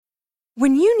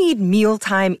When you need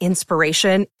mealtime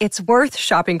inspiration, it's worth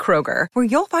shopping Kroger, where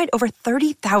you'll find over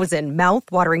 30,000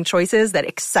 mouth-watering choices that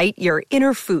excite your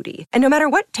inner foodie. And no matter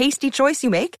what tasty choice you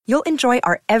make, you'll enjoy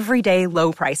our everyday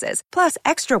low prices, plus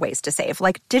extra ways to save,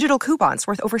 like digital coupons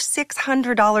worth over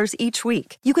 $600 each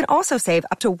week. You can also save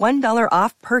up to $1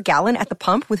 off per gallon at the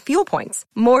pump with fuel points.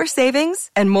 More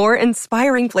savings and more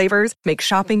inspiring flavors make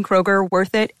shopping Kroger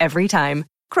worth it every time.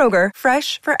 Kroger,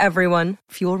 fresh for everyone.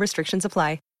 Fuel restrictions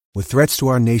apply. With threats to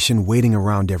our nation waiting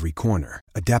around every corner,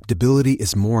 adaptability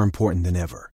is more important than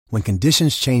ever. When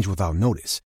conditions change without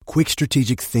notice, quick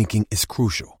strategic thinking is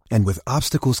crucial. And with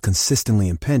obstacles consistently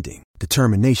impending,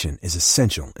 determination is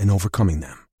essential in overcoming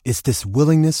them. It's this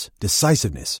willingness,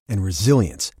 decisiveness, and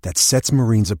resilience that sets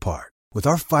Marines apart. With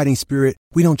our fighting spirit,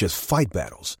 we don't just fight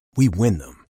battles, we win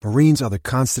them. Marines are the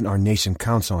constant our nation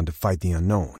counts on to fight the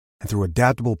unknown. And through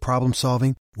adaptable problem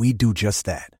solving, we do just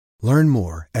that. Learn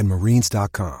more at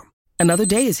marines.com. Another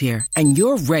day is here, and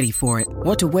you're ready for it.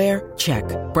 What to wear? Check.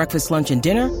 Breakfast, lunch, and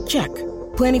dinner? Check.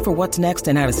 Planning for what's next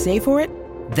and how to save for it?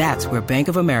 That's where Bank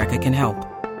of America can help.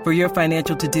 For your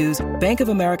financial to-dos, Bank of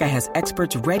America has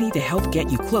experts ready to help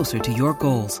get you closer to your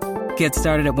goals. Get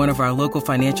started at one of our local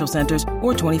financial centers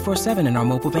or 24/7 in our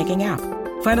mobile banking app.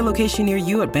 Find a location near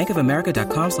you at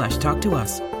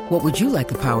bankofamerica.com/talktous. What would you like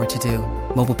the power to do?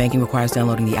 Mobile banking requires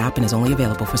downloading the app and is only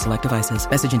available for select devices.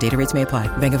 Message and data rates may apply.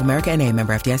 Bank of America NA,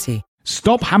 member FDIC.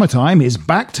 Stop Hammer Time is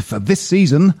backed for this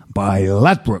season by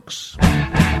Ladbrokes.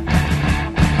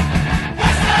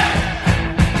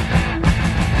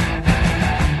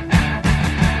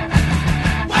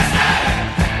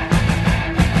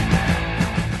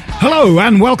 Hello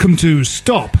and welcome to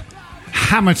Stop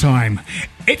Hammer Time.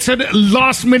 It's a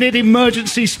last-minute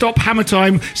emergency Stop Hammer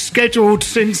Time scheduled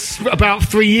since about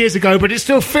 3 years ago, but it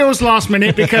still feels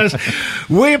last-minute because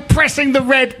we're pressing the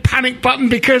red panic button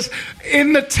because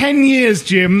in the 10 years,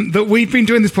 Jim, that we've been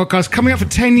doing this podcast, coming up for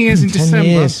 10 years in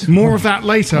December, more of that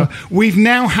later, we've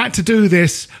now had to do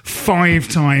this 5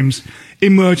 times.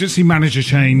 Emergency manager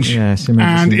change. Yes,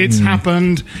 and it's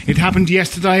happened. It happened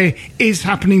yesterday, is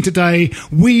happening today.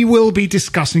 We will be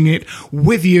discussing it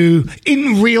with you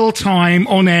in real time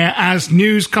on air as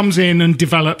news comes in and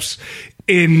develops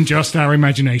in just our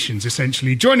imaginations,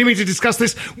 essentially. Joining me to discuss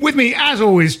this with me, as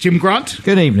always, Jim Grant.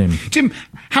 Good evening. Jim,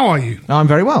 how are you? I'm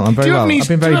very well. I've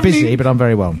been very busy, but I'm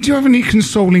very well. Do you have any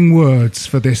consoling words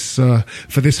for this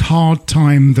hard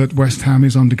time that West Ham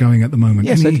is undergoing at the moment?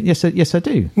 Yes, I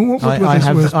do. What I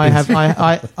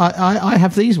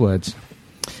have these words.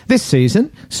 This season,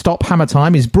 Stop Hammer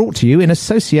Time is brought to you in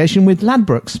association with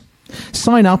Ladbrokes.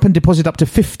 Sign up and deposit up to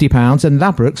 £50 and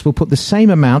Ladbrokes will put the same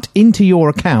amount into your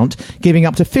account, giving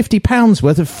up to £50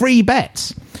 worth of free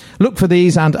bets. Look for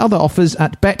these and other offers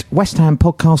at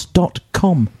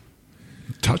betwesthampodcast.com.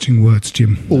 Touching words,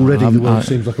 Jim. Already the world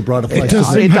seems like a brighter place. It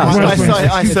does.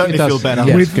 I certainly feel better.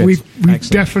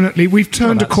 We've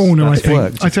turned a corner, I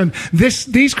think.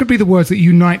 These could be the words that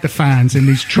unite the fans in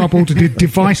these troubled,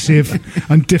 divisive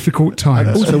and difficult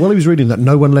times. Also, while he was reading that,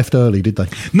 no one left early, did they?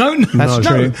 No, that's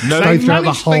true. They got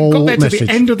there to the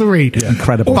end of the read. Yeah.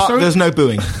 Incredible. Also, but there's no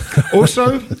booing.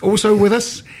 also with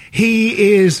us,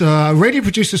 he is radio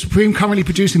producer supreme, currently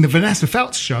producing the Vanessa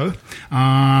Feltz show,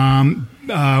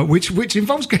 which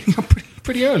involves getting up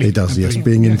pretty early. He does, yes,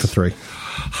 being in for 3.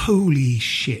 Holy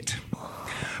shit.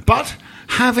 But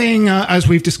having, as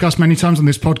we've discussed many times on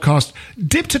this podcast,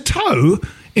 dipped a toe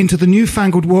into the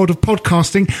newfangled world of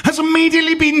podcasting, has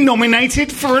immediately been nominated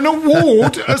for an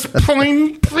award as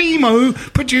primo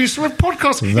producer of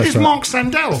podcasting. It is right. Mark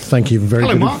Sandell. Thank you.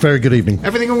 Very good evening.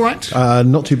 Everything all right?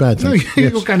 Not too bad. No,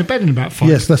 you're going to bed in about 5.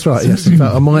 Yes, that's right. Yes,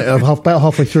 I might about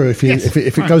halfway through. If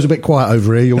it goes a bit quiet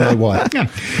over here, you'll know why. Yeah,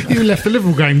 you left the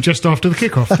Liverpool game just after the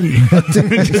kickoff, didn't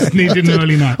you? Just needed an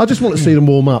early night. I just want to see them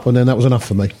warm up, and then that was enough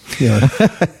for me. Yeah.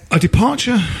 A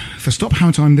departure for Stop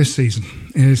Hammer Time this season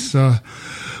is.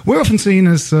 We're often seen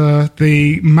as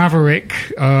the maverick,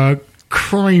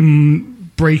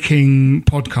 crime-breaking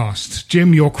podcast.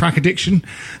 Jim, your crack addiction.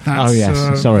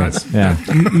 That's,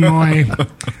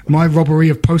 my robbery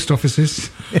of post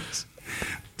offices. Yes.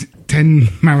 10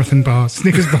 marathon bars,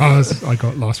 Snickers bars I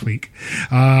got last week.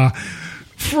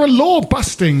 For a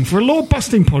law-busting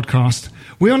podcast,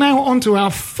 we are now on to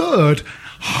our 3rd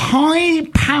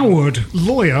high-powered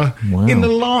lawyer in the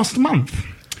last month.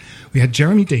 We had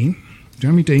Jeremy Dean,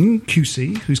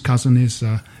 QC, whose cousin is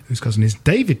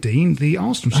David Dean, the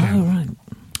Arsenal chairman. Oh, right.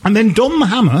 And then Don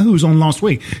Mahammer, who was on last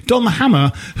week. Don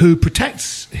Mahammer, who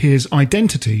protects his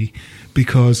identity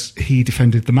because he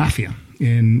defended the mafia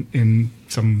in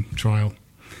some trial.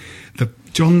 The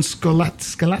John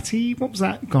Scolati, what was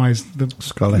that, guys? The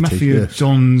Scoletti, mafia yes.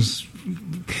 Johns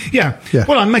Yeah.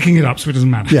 Well, I'm making it up, so it doesn't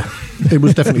matter. Yeah, it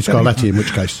was definitely Scarlatti, in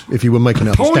which case, if you were making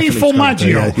it up, Tony it's definitely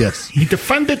Formaggio. Scarlatti. Yes. He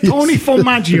defended Tony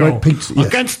Formaggio Yes.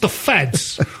 against the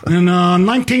Feds in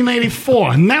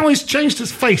 1984. And now he's changed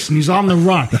his face and he's on the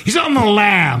run. He's on the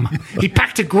lam. He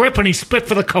packed a grip and he split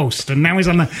for the coast. And now he's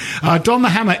on the... Don the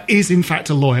Hammer is, in fact,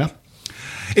 a lawyer.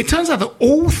 It turns out that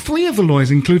all three of the lawyers,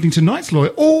 including tonight's lawyer,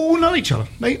 all know each other.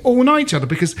 They all know each other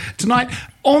because tonight,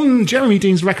 on Jeremy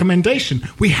Dean's recommendation,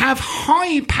 we have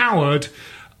high-powered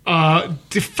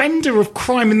defender of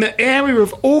crime in the area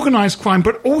of organised crime,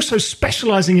 but also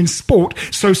specialising in sport.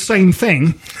 So same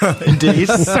thing. Indeed.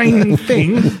 Same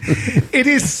thing. It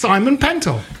is Simon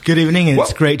Pentel. Good evening, and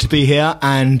it's great to be here,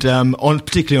 and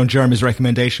particularly on Jeremy's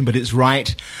recommendation, but it's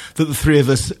right that the three of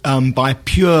us, by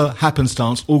pure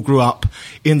happenstance, all grew up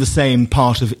in the same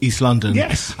part of East London.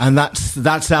 Yes. And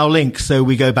that's our link, so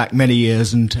we go back many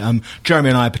years, and Jeremy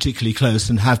and I are particularly close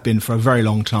and have been for a very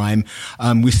long time.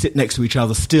 We sit next to each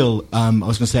other still, I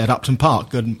was going to say at Upton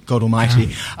Park, God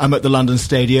almighty, at the London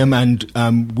Stadium, and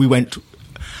we went...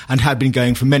 and had been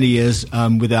going for many years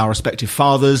with our respective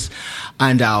fathers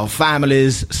and our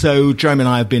families. So Jeremy and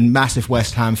I have been massive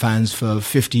West Ham fans for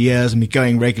 50 years and been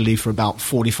going regularly for about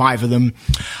 45 of them.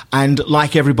 And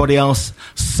like everybody else,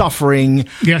 suffering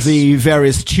the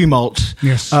various tumult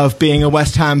of being a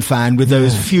West Ham fan with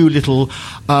those few little...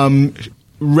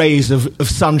 rays of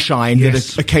sunshine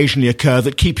that occasionally occur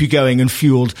that keep you going and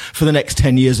fueled for the next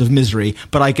 10 years of misery.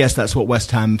 But I guess that's what West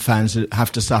Ham fans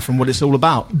have to suffer and what it's all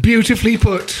about. Beautifully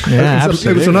put. Yeah, it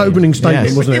was an opening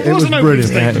statement, wasn't it? It was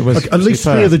brilliant. Yeah, it was at least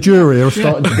three of the jury are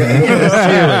starting to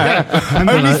get...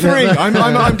 Only three.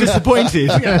 I'm disappointed.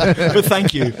 But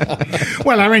thank you.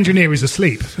 Well, our engineer is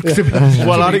asleep.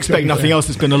 Well, I'd expect nothing else.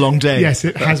 It's been a long day. Yes,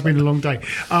 it has been a long day.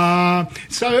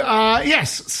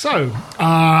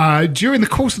 During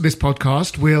the course of this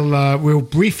podcast, we'll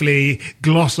briefly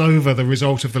gloss over the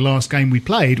result of the last game we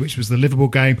played, which was the Liverpool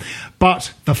game,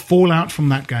 but the fallout from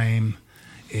that game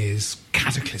is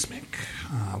cataclysmic.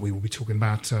 We will be talking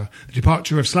about the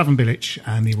departure of Slaven Bilic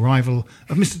and the arrival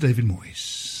of Mr. David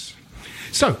Moyes.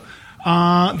 So,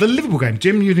 the Liverpool game.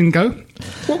 Jim, you didn't go.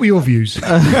 What were your views? We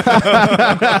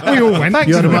all went.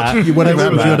 You had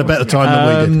a better time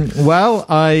than we did. Well,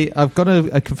 I've got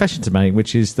a confession to make,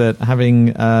 which is that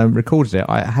having recorded it,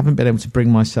 I haven't been able to bring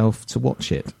myself to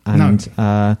watch it. And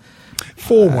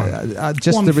 4-1.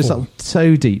 Just the result,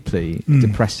 so deeply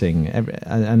depressing.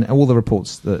 And all the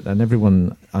reports and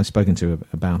everyone I've spoken to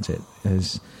about it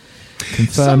has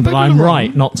confirmed that I'm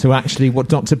right not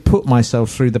to put myself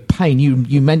through the pain.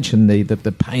 You mentioned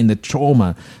the pain, the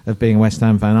trauma of being a West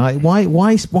Ham fan.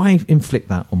 Why inflict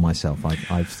that on myself?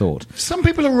 I've thought some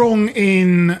people are wrong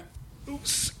in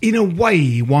a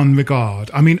way, one regard.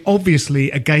 I mean,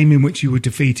 obviously, a game in which you were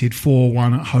defeated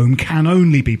 4-1 at home can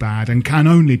only be bad and can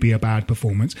only be a bad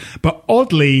performance. But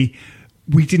oddly,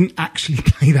 we didn't actually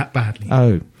play that badly.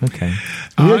 Oh, okay.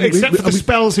 Except for the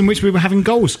spells in which we were having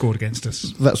goals scored against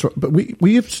us. That's right. But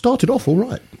we have started off all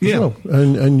right as well.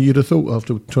 And you'd have thought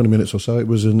after 20 minutes or so it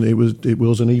was an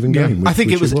even game. I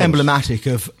think it was emblematic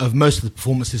of most of the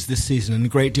performances this season, and a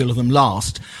great deal of them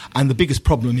last. And the biggest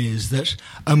problem is that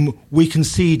we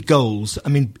concede goals. I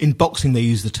mean, in boxing they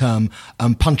use the term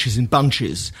punches in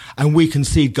bunches, and we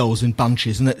concede goals in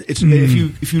bunches. And if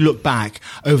you look back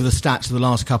over the stats of the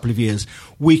last couple of years,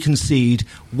 we concede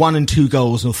 1 and 2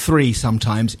 goals, or 3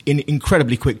 sometimes, in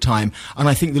incredibly quick time. And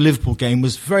I think the Liverpool game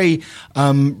was very...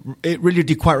 it really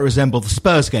did quite resemble the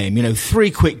Spurs game.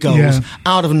 3 quick goals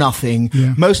out of nothing,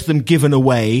 most of them given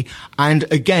away.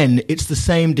 And again, it's the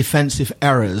same defensive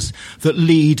errors that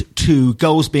lead to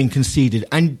goals being conceded.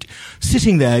 And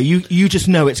sitting there, you just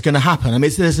know it's going to happen. I mean,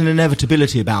 there's an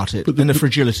inevitability about it, and a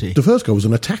fragility. The first goal was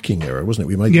an attacking error, wasn't it?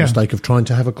 We made the mistake of trying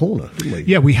to have a corner, didn't we?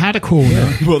 Yeah, we had a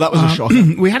corner. Well, that was a shocker.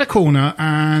 We had a corner,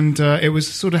 and it was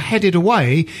sort of headed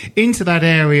away into that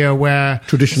area where...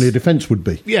 traditionally a defence would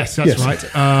be. Yes, that's right.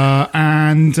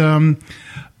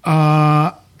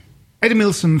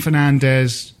 Edmilson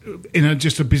Fernandez, in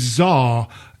just a bizarre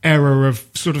error of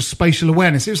sort of spatial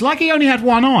awareness. It was like he only had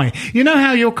one eye. You know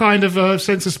how your kind of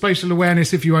sense of spatial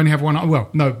awareness if you only have one eye?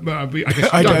 Well, no, I guess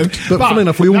I don't. But funny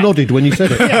enough, we all nodded when you said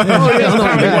it.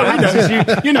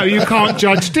 You can't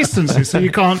judge distances, so you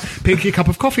can't pick your cup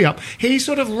of coffee up. He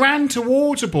sort of ran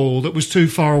towards a ball that was too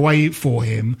far away for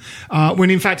him, when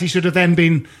in fact he should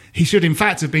in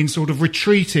fact have been sort of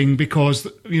retreating because,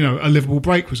 a Liverpool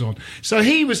break was on. So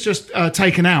he was just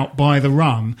taken out by the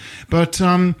run. But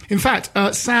in fact,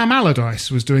 Sam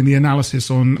Allardyce was doing the analysis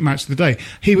on Match of the Day.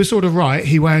 He was sort of right.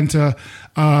 He went,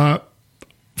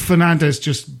 Fernandez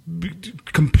just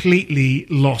completely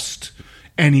lost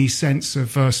any sense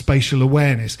of spatial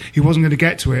awareness. He wasn't going to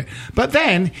get to it. But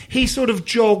then he sort of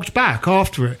jogged back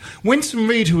after it. Winston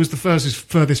Reid, who was the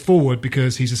furthest forward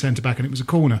because he's a centre-back and it was a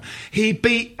corner, he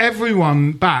beat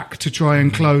everyone back to try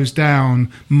and close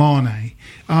down Mane.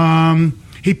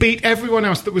 He beat everyone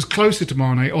else that was closer to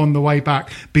Mane on the way back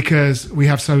because we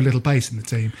have so little base in the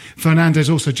team.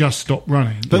 Fernandes also just stopped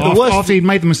running. But after he'd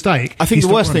made the mistake, I think the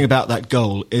worst thing about that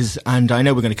goal is, and I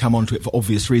know we're going to come on to it for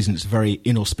obvious reasons, it's very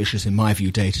inauspicious in my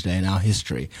view day-to-day in our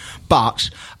history.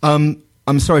 But I'm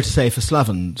sorry to say, for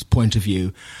Slaven's point of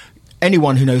view,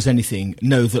 anyone who knows anything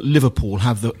knows that Liverpool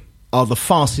are the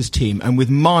fastest team, and with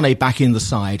Mane back in the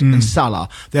side and Salah,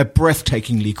 they're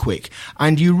breathtakingly quick.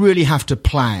 And you really have to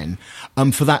plan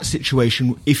for that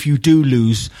situation. If you do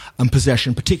lose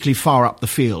possession, particularly far up the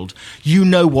field, you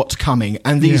know what's coming,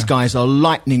 and these guys are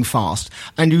lightning fast,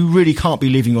 and you really can't be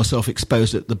leaving yourself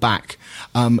exposed at the back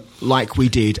like we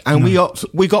did, and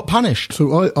we got punished.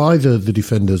 So either the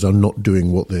defenders are not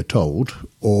doing what they're told,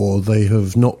 or they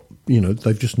have not.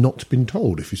 They've just not been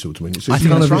told. If you see what I mean, I think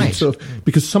that's right. Sort of,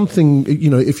 because something,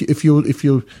 if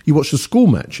you watch the school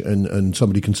match and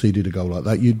somebody conceded a goal like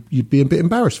that, you'd be a bit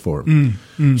embarrassed for them.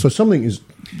 So something is,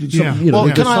 there's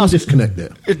some disconnect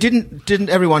there. Didn't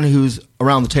everyone who's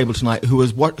around the table tonight who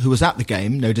was at the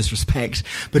game, no disrespect,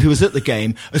 but who was at the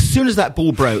game, as soon as that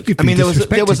ball broke, there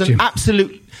was an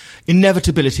absolute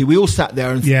inevitability. We all sat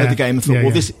there at the game and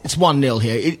thought, it's 1-0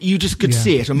 here. You just could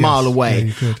see it a mile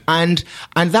away. And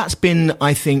that's been,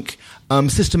 I think,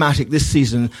 systematic this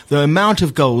season. The amount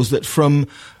of goals that from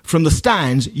the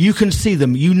stands, you can see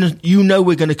them. You know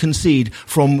we're going to concede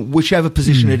from whichever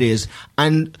position it is.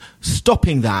 And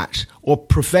stopping that or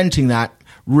preventing that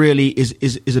really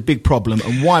is a big problem,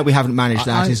 and why we haven't managed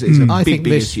that is a big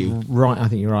issue. Right, I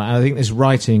think you're right. I think this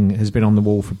writing has been on the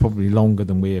wall for probably longer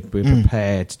than we're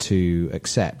prepared to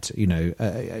accept.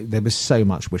 There was so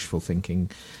much wishful thinking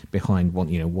behind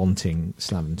wanting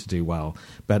Slaven to do well,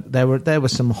 but there were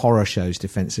some horror shows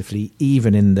defensively,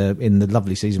 even in the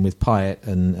lovely season with Payet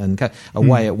and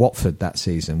away at Watford. That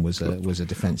season was a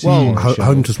defensive horror show.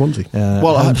 Home to Swansea.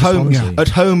 At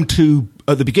home to.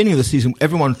 At the beginning of the season,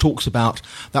 everyone talks about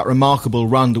that remarkable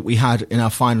run that we had in our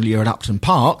final year at Upton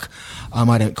Park.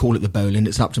 I don't call it the Bowling,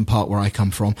 it's Upton Park where I come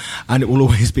from, and it will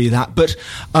always be that. But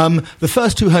the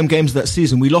first two home games of that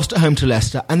season, we lost at home to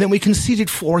Leicester, and then we conceded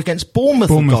 4 against Bournemouth,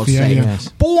 for God's sake. Yes.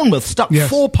 Bournemouth stuck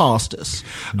 4 past us.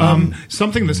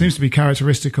 Something that seems to be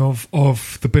characteristic of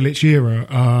the Bilic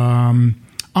era,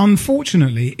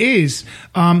 unfortunately, is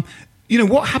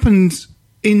what happened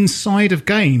inside of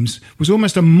games was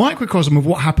almost a microcosm of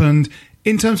what happened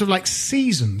in terms of like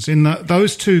seasons, in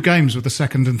those 2 games were the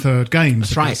second and third games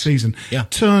of that season.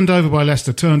 Turned over by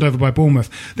Leicester, turned over by Bournemouth.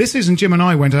 This season, Jim and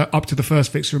I went up to the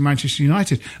first fixture of Manchester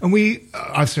United, and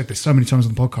I've said this so many times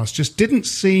on the podcast, just didn't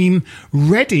seem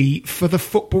ready for the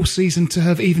football season to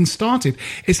have even started.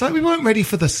 It's like we weren't ready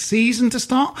for the season to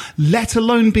start, let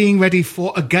alone being ready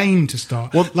for a game to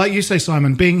start. Well, like you say,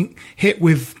 Simon, being hit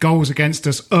with goals against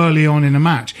us early on in a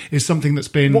match is something that's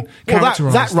been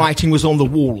characterised. That writing was on the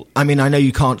wall. I mean, I know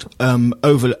you can't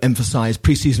overemphasise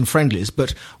pre-season friendlies,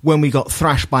 but when we got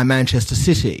thrashed by Manchester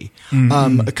City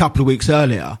a couple of weeks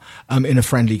earlier in a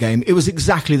friendly game, it was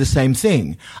exactly the same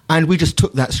thing, and we just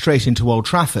took that straight into Old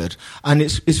Trafford, and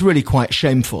it's really quite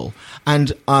shameful.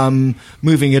 And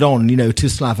moving it on, to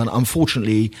Slaven,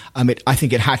 unfortunately, I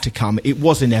think it had to come. It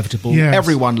was inevitable. Yes.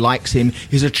 Everyone likes him.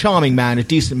 He's a charming man, a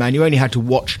decent man. You only had to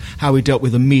watch how he dealt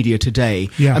with the media today.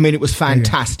 Yeah. I mean, it was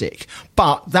fantastic.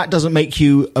 But that doesn't make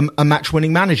you a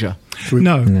match-winning manager.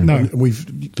 No. We've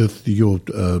your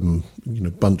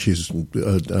bunches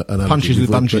punches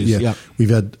with bunches. Yeah. We've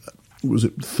had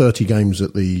 30 games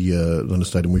at the London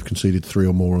Stadium. We've conceded 3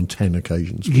 or more on 10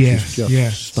 occasions. Which is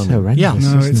just stunning. So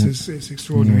horrendous, it's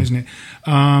extraordinary, isn't it?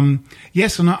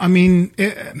 Yes, and I mean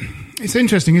it's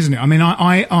interesting, isn't it? I mean,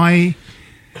 I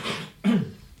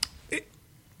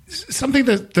something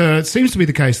that seems to be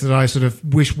the case that I sort of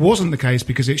wish wasn't the case,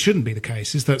 because it shouldn't be the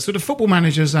case, is that sort of football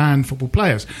managers and football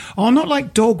players are not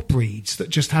like dog breeds that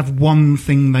just have one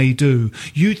thing they do.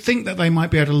 You'd think that they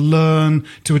might be able to learn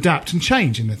to adapt and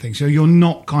change in the thing. So you're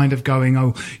not kind of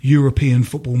going, European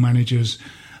football managers,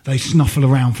 they snuffle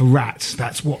around for rats.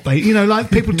 That's what they,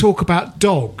 like people talk about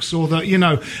dogs, or that,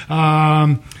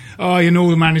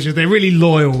 the managers, they're really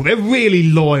loyal. They're really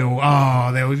loyal.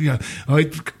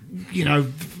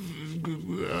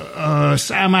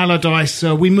 Sam Allardyce,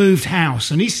 we moved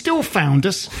house, and he still found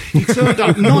us. He turned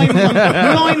up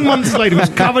 9 months later, was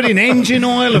covered in engine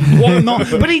oil and whatnot,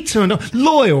 but he turned up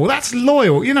loyal. That's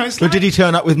loyal, you know. It's but did he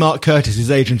turn up with Mark Curtis,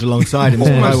 his agent, alongside him?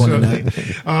 I want to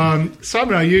know.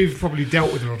 Simon, you've probably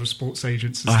dealt with a lot of sports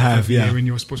agents. I have, yeah. In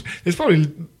your sports, there's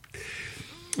probably.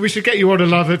 We should get you on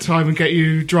another time and get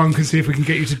you drunk and see if we can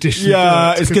get you to dish.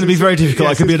 Yeah, it's going to be very difficult.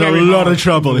 I could be in a lot of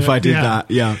trouble if I did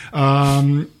that. Yeah.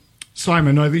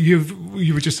 Simon, I think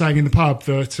you were just saying in the pub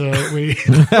that we.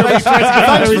 Thanks for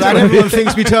that. Everyone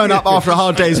thinks we turn up after a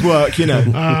hard day's work, you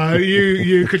know.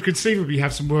 You could conceivably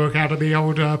have some work out of the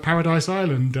old Paradise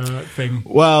Island thing.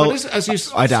 Well,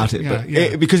 I doubt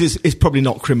it, because it's probably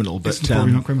not criminal. But it's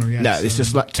probably not criminal. Yes. No, it's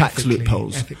just like tax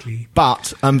loopholes. Ethically.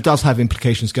 But does have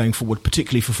implications going forward,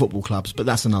 particularly for football clubs. But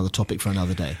that's another topic for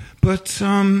another day. But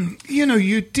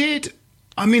you did.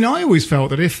 I mean, I always felt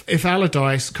that if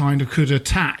Allardyce kind of could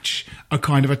attach a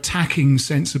kind of attacking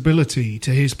sensibility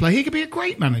to his play, he could be a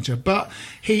great manager. But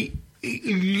he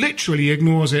literally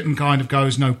ignores it and kind of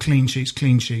goes, no, clean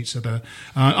sheets are the...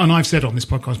 and I've said on this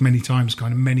podcast many times,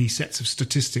 kind of many sets of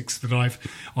statistics that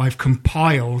I've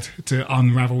compiled to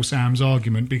unravel Sam's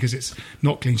argument, because it's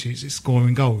not clean sheets, it's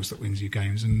scoring goals that wins you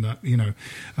games. And,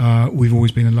 we've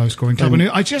always been a low-scoring club. And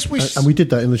I just wish... And we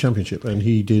did that in the Championship, and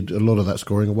he did a lot of that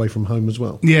scoring away from home as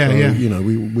well. Yeah, so, yeah. You know,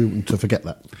 we want to forget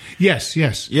that. Yes.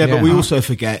 Yeah, but we also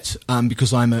forget,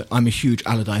 because I'm a huge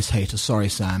Allardyce hater. Sorry,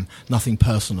 Sam. Nothing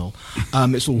personal.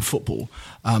 It's all football.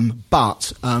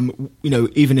 But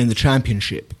even in the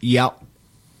Championship,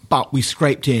 but we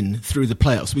scraped in through the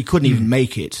playoffs. We couldn't even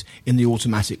make it in the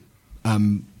automatic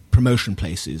promotion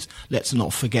places. Let's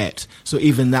not forget. So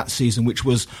even that season, which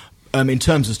was, in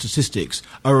terms of statistics,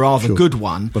 a rather good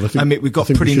one, but I think, we got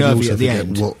pretty nervy at the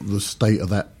end. What the state of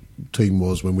that team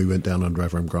was when we went down under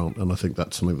Avram Grant, and I think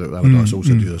that's something that Allardyce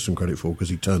also deserves some credit for, because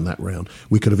he turned that round.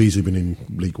 We could have easily been in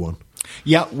League One.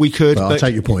 Yeah, we could. I'll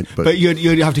take your point. But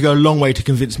you'd have to go a long way to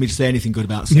convince me to say anything good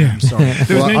about Sam. Yeah. Sorry.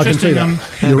 I can see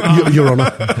that. Your Honour.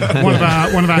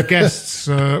 One of our guests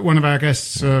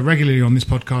regularly on this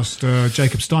podcast,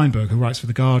 Jacob Steinberg, who writes for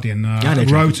The Guardian,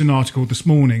 wrote an article this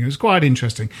morning. It was quite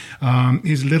interesting.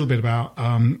 Here's a little bit about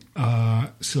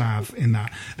Slav in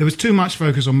that. There was too much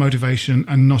focus on motivation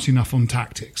and not enough on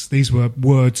tactics. These were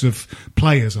words of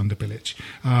players under Bilic.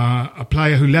 A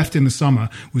player who left in the summer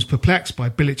was perplexed by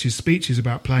Bilic's speeches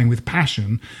about playing with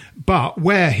passion, but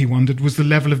where he wondered was the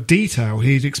level of detail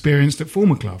he'd experienced at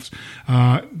former clubs.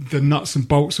 The nuts and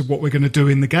bolts of what we're going to do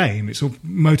in the game. It's all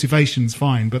motivation's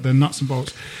fine, but the nuts and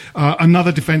bolts.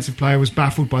 Another defensive player was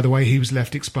baffled by the way he was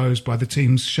left exposed by the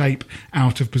team's shape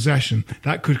out of possession.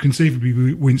 That could conceivably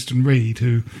be Winston Reid,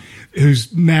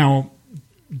 who's now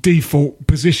default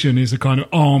position is a kind of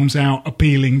arms out,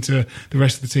 appealing to the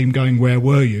rest of the team, going, where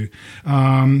were you?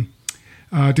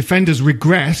 Defenders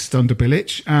regressed under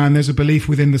Bilic, and there's a belief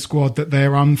within the squad that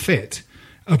they're unfit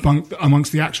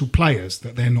amongst the actual players,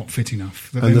 that they're not fit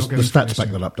enough. And the stats back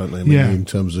that up, don't they? In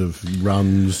terms of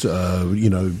runs,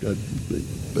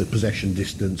 possession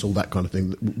distance, all that kind of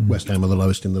thing. West Ham are the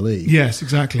lowest in the league. Yes,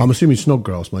 exactly. I'm assuming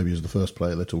Snodgrass maybe is the first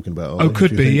player they're talking about.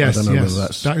 Could be, yes. I don't know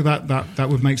whether that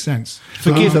would make sense.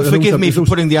 Forgive me for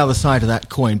putting the other side of that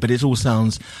coin, but it all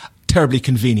sounds terribly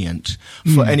convenient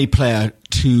for any player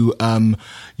to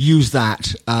use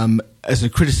that as a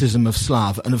criticism of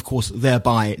Slav, and of course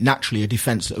thereby naturally a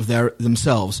defence of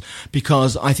themselves,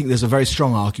 because I think there's a very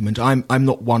strong argument. I'm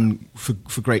not one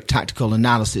for great tactical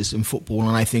analysis in football,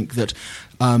 and I think that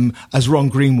as Ron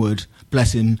Greenwood,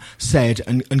 bless him, said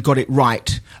and got it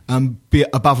right, be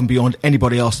above and beyond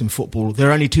anybody else in football, there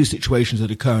are only two situations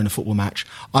that occur in a football match.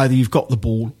 Either you've got the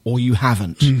ball or you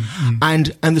haven't. And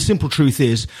the simple truth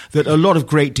is that a lot of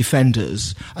great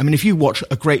defenders, I mean, if you watch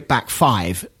a great back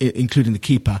five, including the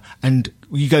keeper, and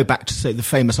you go back to, say, the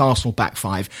famous Arsenal back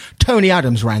five, Tony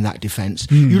Adams ran that defence.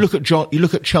 You look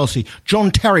at Chelsea,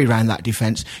 John Terry ran that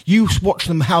defence. You watch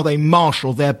them, how they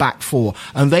marshalled their back four,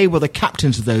 and they were the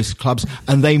captains of those clubs,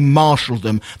 and they marshalled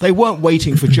them. They weren't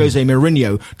waiting for Jose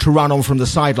Mourinho to run on from the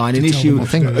sideline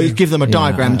and give them a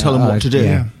diagram and tell them what to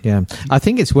do. Yeah. I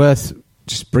think it's worth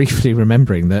just briefly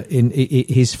remembering that in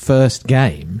his first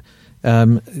game,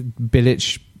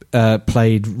 Bilic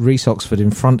played Reece Oxford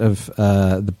in front of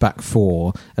the back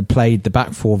four, and played the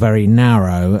back four very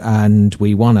narrow, and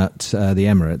we won at the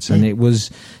Emirates, and it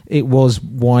was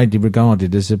widely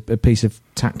regarded as a piece of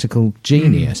tactical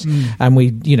genius.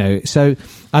 And so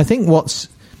I think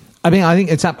I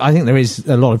think there is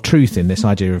a lot of truth in this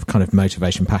idea of kind of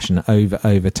motivation, passion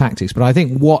over tactics. But I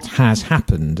think what has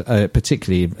happened,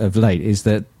 particularly of late, is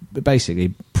that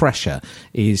basically pressure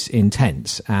is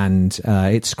intense, and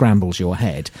it scrambles your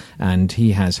head. And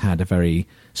he has had a very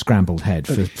scrambled head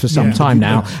for some time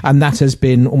now, and that has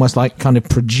been almost like kind of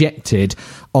projected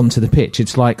onto the pitch.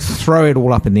 It's like throw it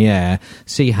all up in the air,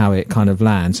 see how it kind of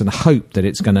lands, and hope that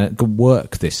it's going to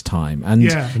work this time. And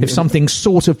if something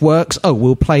sort of works,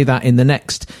 we'll play that in the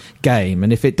next game,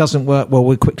 and if it doesn't work, well,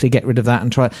 we'll quickly get rid of that and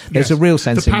try. There's a real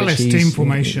sense the in which Palace team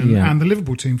formation and the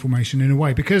Liverpool team formation in a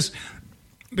way, because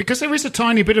there is a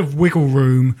tiny bit of wiggle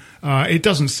room. It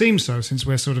doesn't seem so, since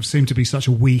we sort of seem to be such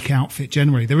a weak outfit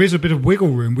generally. There is a bit of wiggle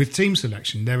room with team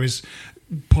selection. There is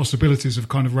possibilities of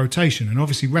kind of rotation, and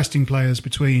obviously resting players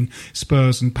between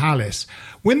Spurs and Palace.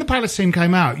 When the Palace team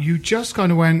came out, you just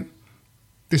kind of went,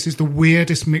 this is the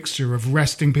weirdest mixture of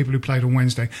resting people who played on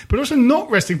Wednesday, but also not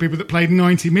resting people that played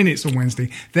 90 minutes on Wednesday.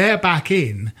 They're back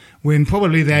in when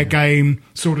probably their game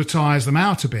sort of tires them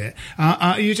out a bit.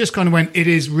 You just kind of went, it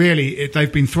is really,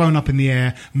 they've been thrown up in the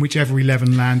air, and whichever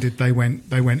 11 landed, they went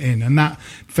in. And that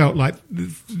felt like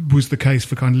was the case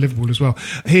for kind of Liverpool as well.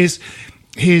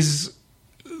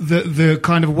 The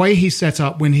kind of way he set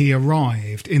up when he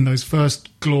arrived in those first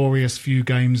glorious few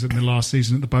games in the last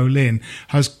season at the Boleyn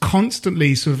has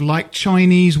constantly sort of like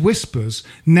Chinese whispers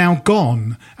now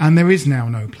gone, and there is now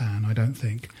no plan, I don't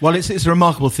think. Well, it's a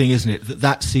remarkable thing, isn't it,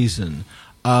 that season,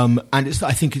 and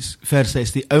I think it's fair to say it's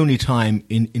the only time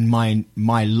in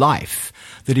my life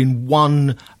that in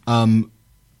one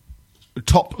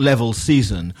top level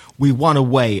season we won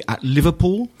away at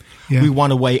Liverpool. Yeah. We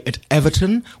won away at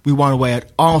Everton. We won away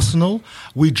at Arsenal.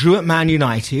 We drew at Man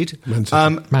United. Man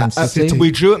City.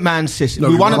 We drew at Man City.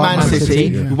 We won at Man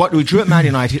City. We drew at Man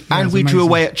United, and we drew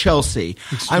away at Chelsea.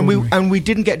 And we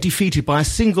didn't get defeated by a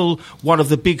single one of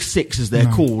the big six, as they're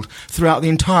called, throughout the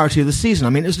entirety of the season. I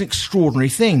mean, it was an extraordinary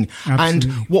thing.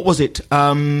 Absolutely. And what was it?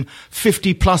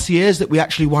 50 plus years that we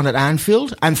actually won at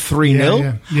Anfield, and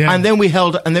 3-0. Yeah. And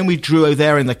then we drew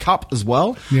there in the cup as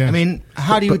well. Yeah. I mean,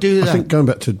 how do you do that? I think going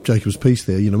back to Jacob's piece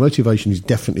there, motivation is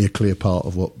definitely a clear part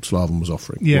of what Slaven was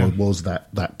offering. Yeah. Was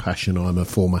that passion? I'm a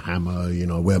former Hammer,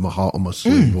 I wear my heart on my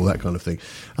sleeve, all that kind of thing.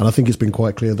 And I think it's been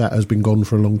quite clear that has been gone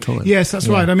for a long time. Yes, that's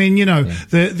right. I mean,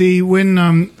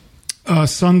 when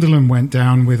Sunderland went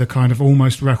down with a kind of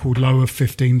almost record low of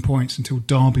 15 points until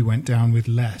Derby went down with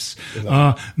less.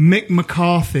 Mick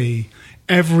McCarthy,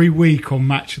 every week on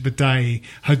Match of the Day,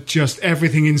 had just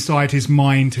everything inside his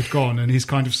mind had gone, and his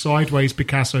kind of sideways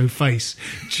Picasso face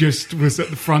just was at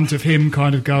the front of him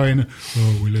kind of going,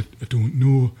 I don't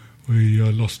know, we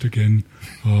lost again.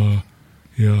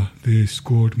 They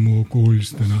scored more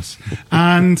goals than us.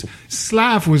 And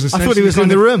Slav was essentially... I thought he was in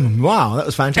the room. Wow, that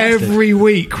was fantastic. Every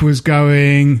week was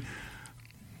going,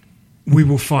 we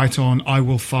will fight on, I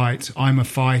will fight, I'm a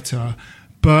fighter.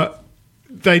 But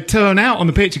they turn out on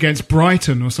the pitch against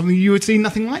Brighton or something, you would see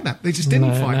nothing like that. They just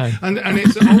didn't fight. No. And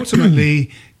it's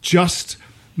ultimately just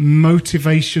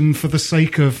motivation for the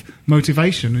sake of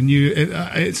motivation. And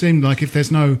it seemed like if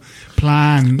there's no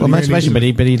plan... Well, motivation, but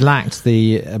he lacked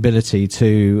the ability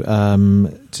to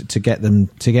get them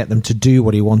to do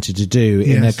what he wanted to do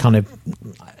in a kind of...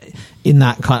 In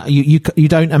that kind of, you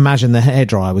don't imagine the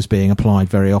hairdryer was being applied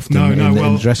very often in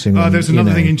the dressing room. There's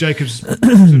another thing in Jacob's sort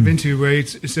of interview where it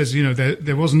says,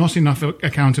 there was not enough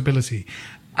accountability.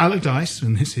 Allardyce,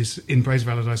 and this is in praise of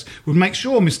Allardyce, would make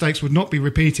sure mistakes would not be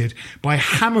repeated by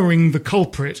hammering the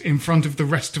culprit in front of the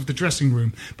rest of the dressing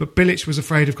room. But Bilic was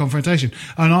afraid of confrontation.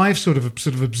 And I've sort of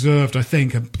observed, I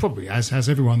think, and probably as has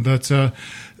everyone, that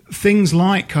things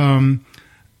like...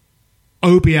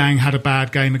 Obiang had a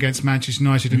bad game against Manchester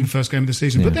United in the first game of the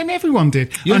season, but then everyone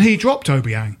did, and he dropped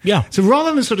Obiang. Yeah. So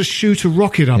rather than sort of shoot a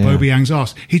rocket up Obiang's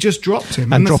arse, he just dropped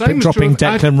him. And dropping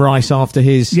Declan Rice after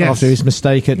his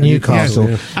mistake at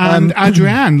Newcastle. Yes. And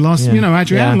Adrian last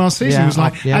season was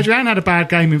like, Adrian had a bad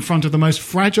game in front of the most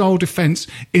fragile defence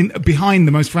behind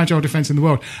the most fragile defence in the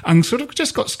world, and sort of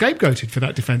just got scapegoated for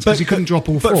that defence because he couldn't drop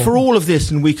all four. But for all of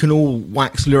this, and we can all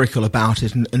wax lyrical about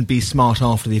it and be smart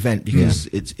after the event because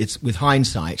it's with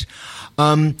hindsight,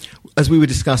 as we were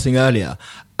discussing earlier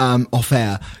off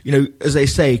air, as they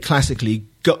say classically,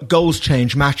 goals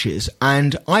change matches,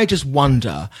 and I just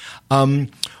wonder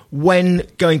when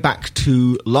going back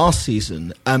to last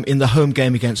season in the home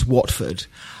game against Watford,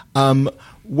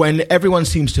 when everyone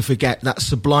seems to forget that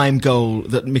sublime goal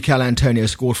that Mikel Antonio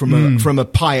scored from a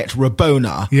Payet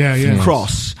Rabona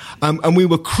cross. And we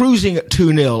were cruising at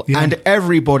 2-0 and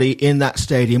everybody in that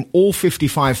stadium, all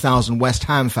 55,000 West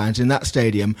Ham fans in that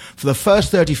stadium, for the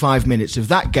first 35 minutes of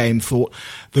that game thought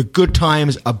the good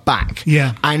times are back.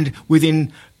 Yeah. And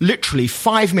within literally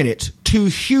 5 minutes, 2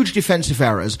 huge defensive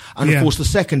errors, and of course the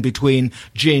second between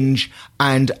Ginge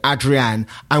and Adrian,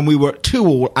 and we were at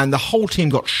 2-2, and the whole team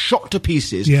got shot to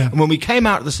pieces. And when we came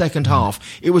out of the second half,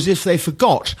 it was as if they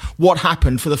forgot what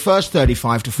happened for the first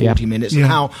 35 to 40 minutes and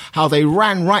how they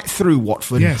ran right through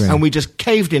Watford, and we just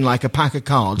caved in like a pack of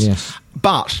cards.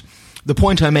 But the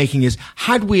point I'm making is,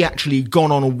 had we actually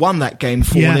gone on and won that game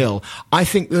 4-0, I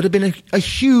think there would have been a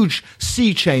huge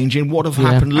sea change in what have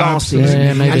happened last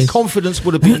season, and confidence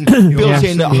would have been built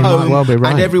in at home,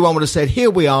 and everyone would have said,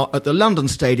 here we are at the London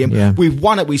Stadium, we've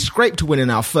won it, we scraped to win in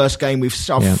our first game, we've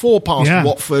shoved 4 past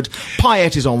Watford,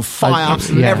 Payet is on fire,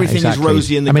 everything is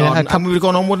rosy in the garden, and we would have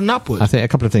gone onward and upwards. I think a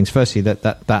couple of things. Firstly,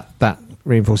 that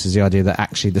reinforces the idea that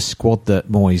actually the squad that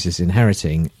Moyes is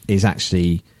inheriting is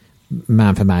actually,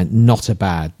 man for man, not a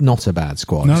bad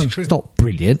squad. No, it's not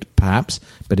brilliant, perhaps,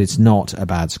 but it's not a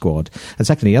bad squad. And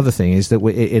secondly, the other thing is that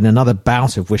in another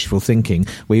bout of wishful thinking,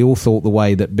 we all thought the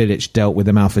way that Bilic dealt with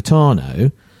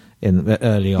Amalfitano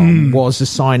early on was a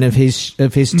sign of his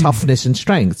toughness and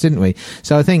strength, didn't we?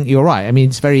 So I think you're right. I mean,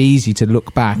 it's very easy to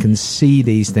look back and see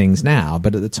these things now,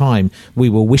 but at the time we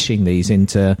were wishing these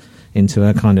into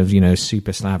a kind of,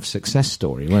 Super Slav success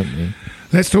story, weren't we?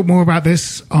 Let's talk more about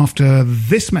this after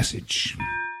this message.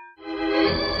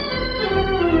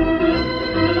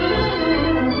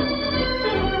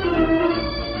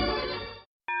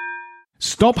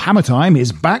 Stop Hammer Time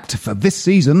is backed for this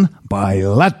season by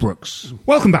Ladbrokes.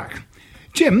 Welcome back.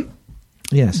 Jim?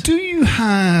 Yes? Do you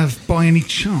have, by any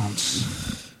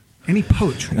chance, any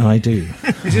poetry? I do.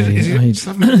 Is it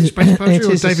Slaven Bilic-based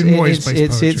poetry or David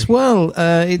Moyes-based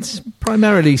poetry? It's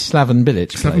primarily Slaven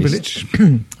Bilic. Slaven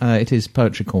Bilic? It is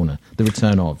Poetry Corner, the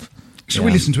return of. Shall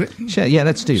we listen to it? Yeah,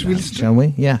 let's do that, shall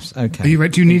we? Yes, okay. Are you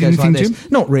ready? Do you need anything, Jim?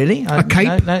 Not really. A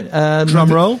cape? No, drum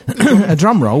roll? A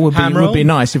drum roll would be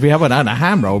nice. If we have one, a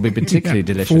ham roll would be particularly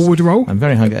delicious. Forward roll? I'm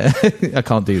very hungry. I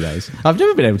can't do those. I've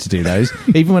never been able to do those.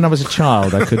 Even when I was a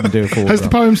child, I couldn't do a forward roll. Has the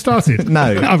poem started?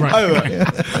 No. Oh, right.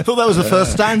 I thought that was the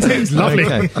first stanza. It's lovely.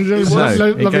 Okay.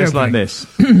 It goes like this.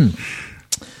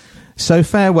 So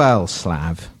farewell,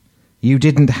 Slav. You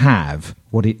didn't have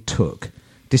what it took,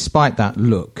 despite that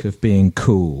look of being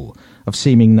cool, of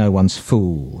seeming no one's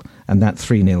fool, and that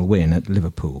 3-0 win at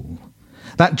Liverpool.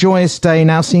 That joyous day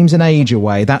now seems an age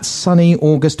away, that sunny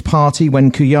August party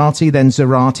when Kouyaté then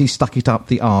Zerati stuck it up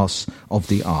the arse of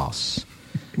the arse.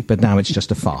 But now it's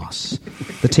just a farce.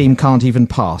 The team can't even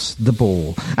pass the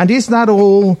ball. And is that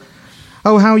all?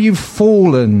 Oh, how you've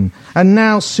fallen. And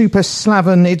now, Super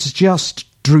Slaven, it's just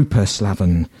Drooper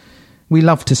Slaven. We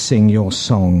love to sing your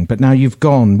song, but now you've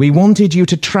gone. We wanted you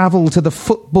to travel to the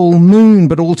football moon,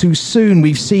 but all too soon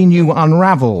we've seen you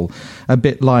unravel, a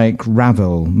bit like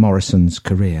Ravel Morrison's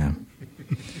career.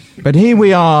 But here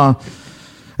we are,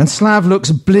 and Slav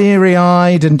looks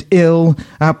bleary-eyed and ill.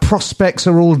 Our prospects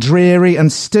are all dreary,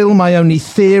 and still my only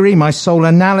theory, my sole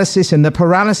analysis in the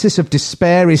paralysis of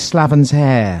despair is Slaven's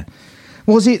hair.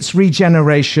 Was its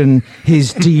regeneration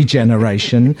his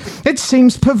degeneration? It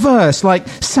seems perverse, like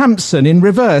Samson in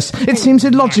reverse. It seems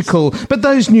illogical, but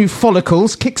those new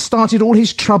follicles kick-started all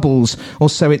his troubles, or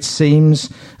so it seems,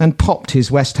 and popped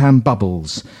his West Ham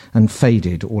bubbles, and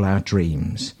faded all our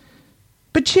dreams.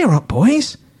 But cheer up,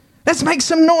 boys. Let's make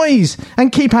some noise,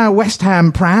 and keep our West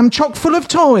Ham pram chock full of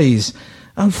toys.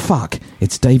 Oh, fuck,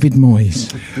 it's David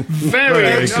Moyes.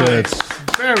 Very good.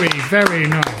 Very, very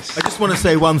nice. I just want to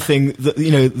say one thing, that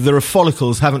the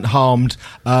follicles haven't harmed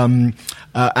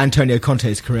Antonio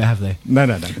Conte's career, have they? No.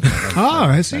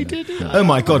 Has he did? Oh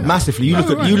my God, massively. You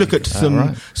look at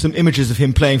some images of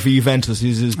him playing for Juventus.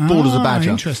 He's as bald as a badger.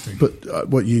 Interesting. But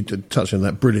what you touched on,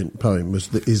 that brilliant poem,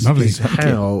 is how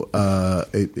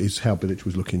Bilic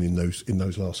was looking in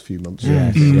those last few months.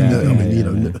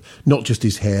 Not just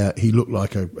his hair. He looked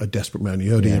like a desperate man. You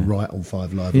heard Ian Wright on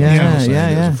 5 Live. As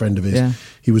a friend of his. Yeah.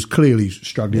 He was clearly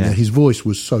struggling there. His voice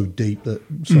was so deep that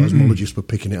seismologists were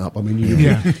picking it up. I mean,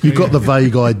 you got the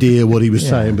vague idea what he was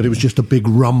saying, but it was just a big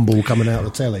rumble coming out of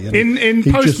the telly. In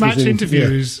post-match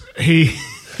interviews, he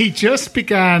just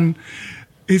began...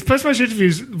 His post-match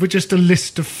interviews were just a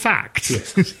list of facts.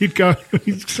 Yes. He'd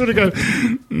sort of go,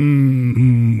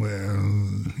 well,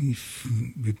 if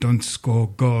you don't score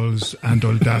goals and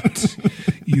all that,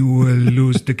 you will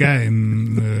lose the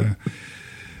game.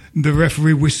 The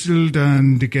referee whistled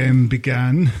and the game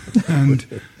began,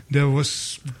 and there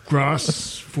was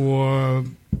grass for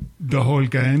the whole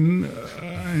game,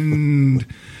 and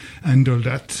and all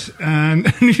that. And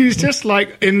he's just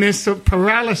like in this sort of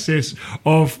paralysis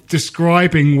of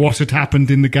describing what had happened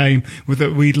in the game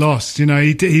that we'd lost. You know,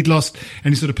 he'd lost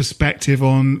any sort of perspective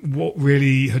on what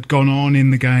really had gone on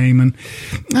in the game. And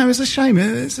no, it's a shame.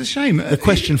 It's a shame. The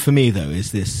question for me, though,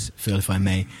 is this, Phil, if I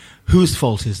may. Whose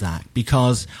fault is that?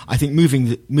 Because I think moving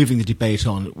the debate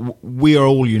on, we are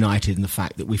all united in the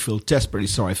fact that we feel desperately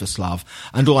sorry for Slav,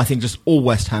 and I think just all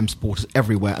West Ham supporters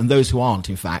everywhere, and those who aren't,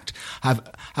 in fact, have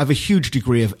a huge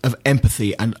degree of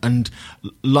empathy and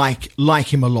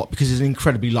like him a lot because he's an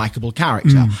incredibly likable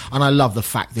character. And I love the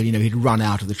fact that, you know, he'd run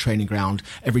out of the training ground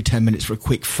every 10 minutes for a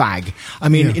quick fag. I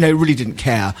mean, you know, really didn't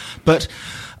care. But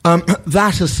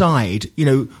that aside, you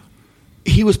know,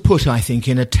 he was put, I think,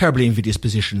 in a terribly invidious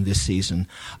position this season.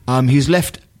 He's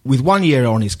left with 1 year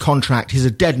on his contract. He's a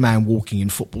dead man walking in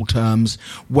football terms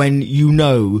when you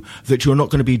know that you're not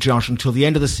going to be judged until the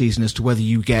end of the season as to whether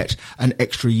you get an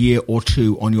extra year or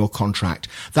two on your contract.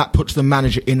 That puts the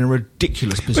manager in a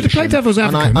ridiculous position. But to play devil's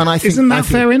advocate, isn't that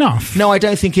fair enough? No, I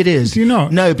don't think it is. Do you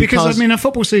not? No, because I mean, a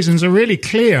football season's a really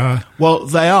clear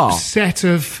they are set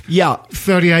of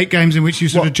 38 games in which you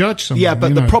sort of judge something. Yeah,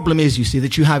 but the problem is, you see,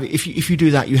 that you have, if you do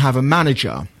that, you have a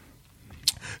manager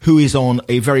who is on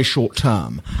a very short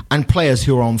term, and players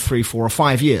who are on 3, 4 or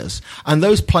 5 years. And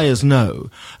those players know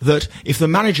that if the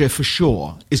manager for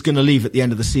sure is going to leave at the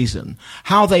end of the season,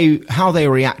 how they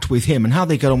react with him and how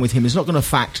they get on with him is not going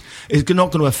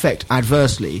to affect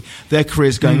adversely their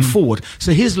careers going forward.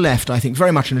 So he's left, I think,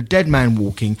 very much in a dead man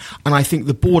walking, and I think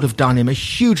the board have done him a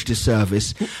huge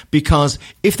disservice, because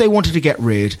if they wanted to get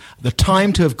rid, the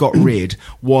time to have got rid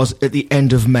was at the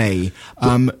end of May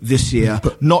this year,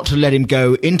 not to let him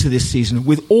go into this season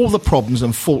with all the problems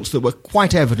and faults that were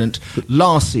quite evident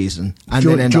last season, and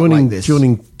then end up like this.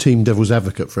 Joining Team Devil's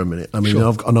Advocate for a minute. I mean,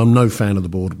 I'm no fan of the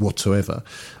board whatsoever.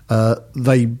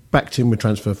 They backed him with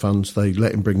transfer funds. They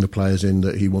let him bring the players in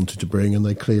that he wanted to bring, and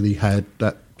they clearly had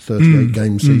that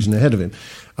 38-game season ahead of him.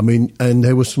 I mean, and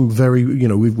there were some very, you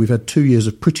know, we've had 2 years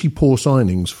of pretty poor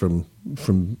signings from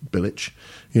Bilic,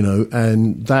 you know,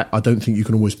 and that, I don't think you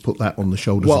can always put that on the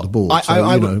shoulders of the board.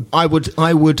 I would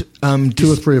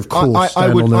 2 or 3 of course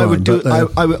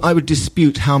I would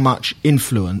dispute how much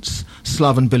influence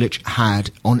Slaven Bilic had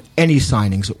on any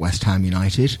signings at West Ham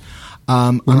United.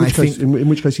 In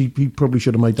which case he probably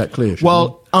should have made that clear.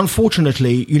 Well,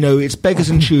 unfortunately, you know, it's beggars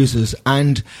and choosers,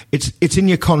 and it's in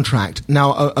your contract.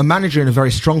 Now, a manager in a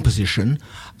very strong position,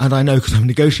 and I know because I've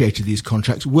negotiated these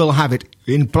contracts, will have it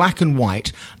in black and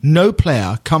white. No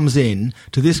player comes in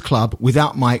to this club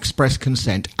without my express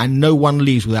consent, and no one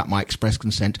leaves without my express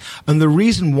consent. And the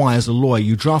reason why, as a lawyer,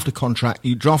 you draft a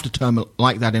term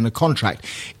like that in a contract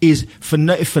is for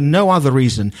no other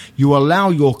reason. You allow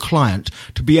your client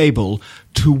to be able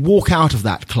to walk out of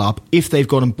that club if they've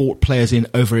gone and bought players in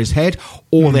over his head,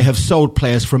 or they have sold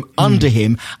players from under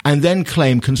him, and then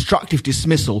claim constructive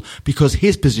dismissal because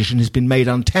his position has been made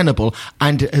untenable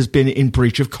and has been in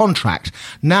breach of contract.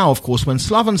 Now, of course, when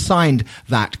Slaven signed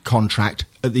that contract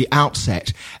at the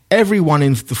outset, everyone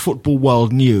in the football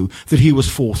world knew that he was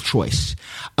fourth choice.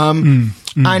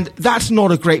 And that's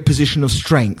not a great position of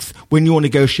strength when you're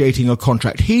negotiating a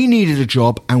contract. He needed a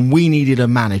job and we needed a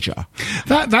manager.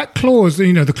 That clause,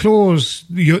 you know, the clause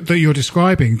that you're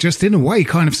describing, just in a way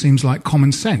kind of seems like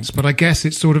common sense, but I guess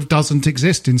it sort of doesn't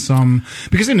exist in some,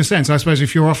 because in a sense, I suppose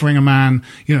if you're offering a man,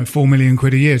 you know, 4 million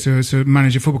quid a year to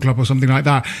manage a football club or something like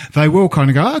that, they will kind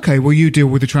of go, okay, well, you deal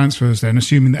with the transfers then,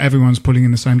 assuming that everyone's pulling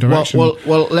in the same direction.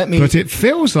 Well, let me... But it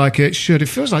feels like it should. It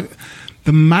feels like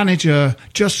the manager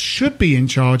just should be in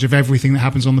charge of everything that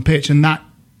happens on the pitch, and that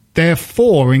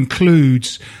therefore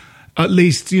includes at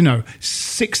least, you know,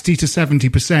 60 to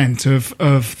 70%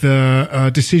 of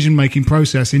the decision-making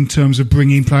process in terms of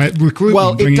bringing recruitment.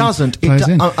 Well, it doesn't. In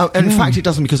fact, it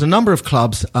doesn't, because a number of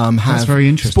clubs have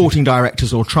sporting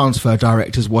directors or transfer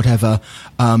directors, whatever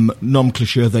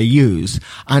nomenclature they use.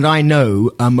 And I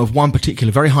know of one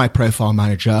particular very high-profile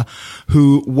manager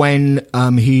who, when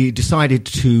he decided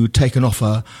to take an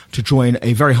offer to join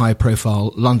a very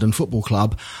high-profile London football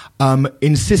club,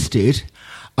 insisted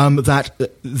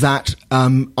that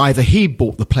either he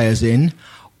bought the players in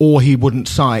or he wouldn't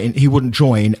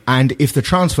join, and if the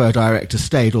transfer director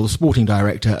stayed, or the sporting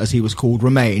director, as he was called,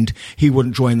 remained, he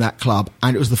wouldn't join that club.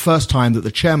 And it was the first time that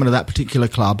the chairman of that particular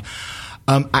club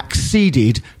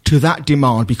acceded to that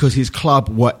demand, because his club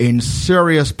were in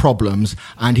serious problems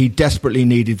and he desperately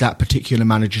needed that particular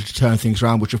manager to turn things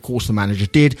around, which of course the manager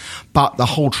did. But the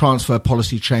whole transfer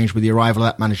policy changed with the arrival of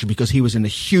that manager, because he was in a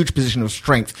huge position of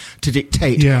strength to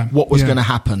dictate what was going to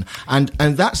happen. And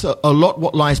that's a lot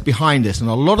what lies behind this. And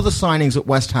a lot of the signings at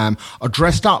West Ham are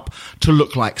dressed up to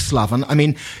look like Slaven. I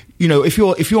mean,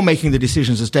 if you're making the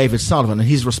decisions as David Sullivan, and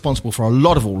he's responsible for a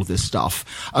lot of all of this stuff,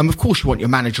 of course you want your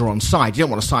manager on side. You don't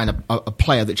want to sign a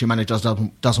player that your manager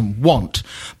doesn't want.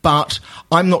 But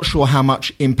I'm not sure how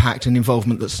much impact and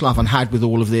involvement that Slaven had with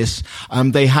all of this.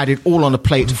 They had it all on a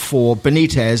plate for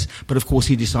Benitez, but of course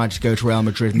he decided to go to Real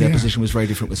Madrid, and their position was very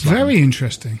different with Slaven. Very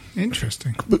interesting.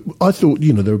 But I thought,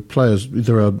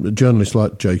 there are journalists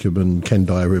like Jacob and Ken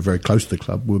Dyer who are very close to the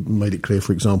club, who made it clear,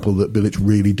 for example, that Bilic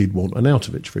really did want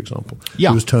Arnautovic, for example. Yeah.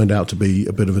 Who has turned out to be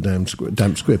a bit of a damp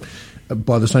squib.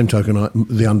 By the same token,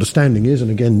 the understanding is,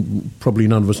 and again, probably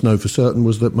none of us know for certain,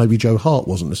 was that maybe Joe Hart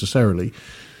wasn't necessarily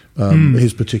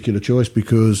his particular choice,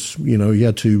 because he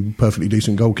had two perfectly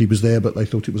decent goalkeepers there, but they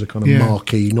thought it was a kind of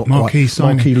marquee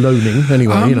loaning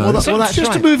anyway.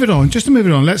 To move it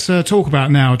on, let's talk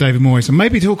about now David Moyes, and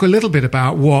maybe talk a little bit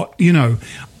about what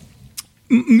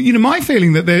my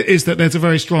feeling that there's a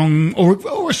very strong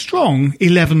or a strong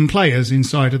 11 players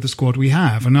inside of the squad we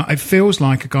have, and it feels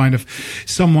like a kind of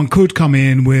someone could come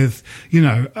in with,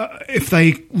 if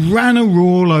they ran a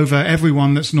rule over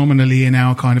everyone that's nominally in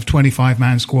our kind of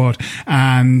 25-man squad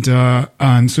and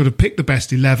sort of picked the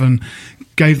best 11,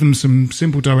 gave them some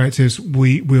simple directives,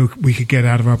 we could get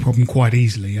out of our problem quite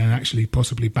easily and actually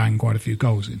possibly bang quite a few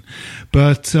goals in.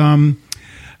 But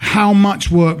how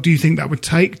much work do you think that would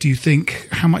take?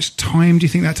 How much time do you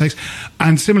think that takes?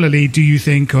 And similarly, do you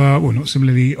think, not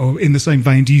similarly, or in the same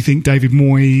vein, do you think David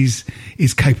Moyes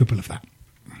is capable of that?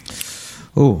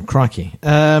 Oh, crikey.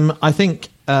 I think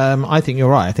you're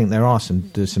right. I think there are some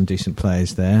decent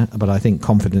players there, but I think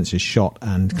confidence is shot,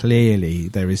 and clearly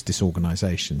there is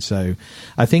disorganisation. So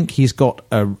I think he's got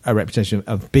a reputation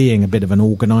of being a bit of an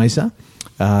organiser.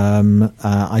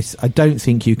 I don't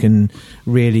think you can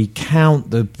really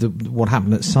count the what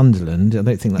happened at Sunderland. I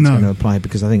don't think that's going to apply,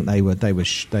 because I think they were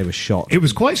shot. It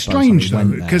was quite strange though,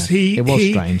 because it was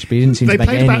strange, but he didn't seem to make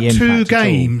any impact. They played about 2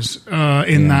 games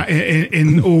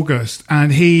in August,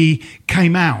 and he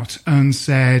came out and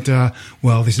said,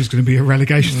 "Well, this is going to be a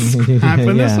relegation scrap," and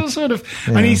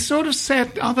and he sort of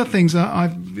said other things.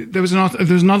 There was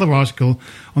another article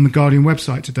on the Guardian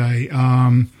website today.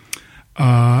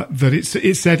 That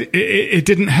it said it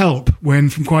didn't help when,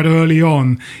 from quite early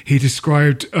on, he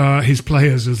described his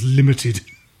players as limited.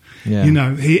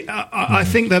 Yeah. I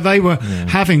think that they were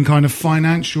having kind of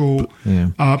financial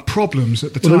problems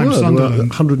at the time. They were Sunderland,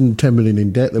 110 million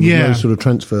in debt. There was no sort of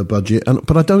transfer budget,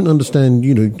 but I don't understand,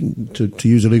 to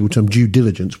use a legal term, due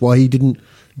diligence, why he didn't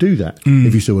do that,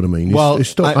 if you see what I mean. His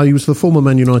stock, he was the former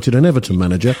Man United and Everton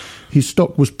manager. His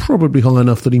stock was probably high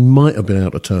enough that he might have been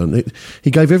able to turn. He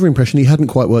gave every impression he hadn't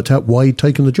quite worked out why he'd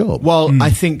taken the job. Well, I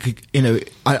think,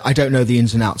 I don't know the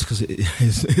ins and outs, because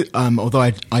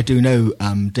although I do know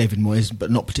David Moyes,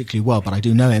 but not particularly well, but I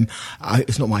do know him.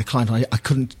 It's not my client. I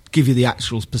couldn't give you the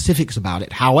actual specifics about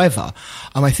it. However,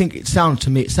 I think it sounded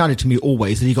to me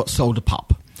always that he got sold a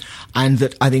pup. And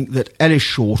that I think that Ellis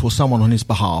Short, or someone on his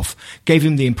behalf, gave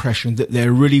him the impression that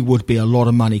there really would be a lot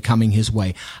of money coming his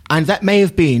way. And that may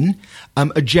have been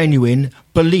a genuine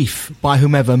belief by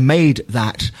whomever made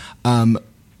that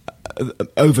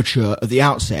overture at the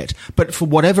outset, but for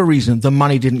whatever reason the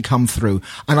money didn't come through.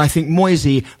 And I think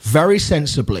Moisey very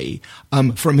sensibly,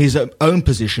 from his own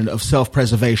position of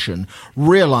self-preservation,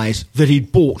 realised that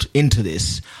he'd bought into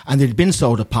this and that he'd been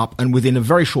sold a pup, and within a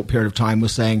very short period of time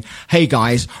was saying, "Hey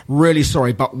guys, really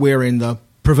sorry, but we're in the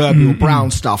proverbial brown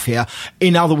stuff here.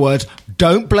 In other words,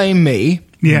 don't blame me.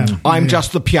 I'm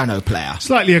just the piano player."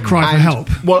 Slightly a cry for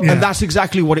help. Well, and that's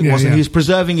exactly what it was. And he's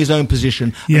preserving his own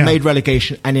position and made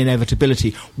relegation an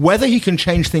inevitability. Whether he can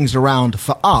change things around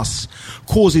for us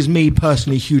causes me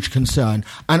personally huge concern.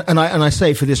 And I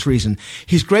say for this reason,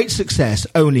 his great success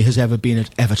only has ever been at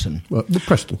Everton. Well,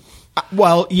 Preston.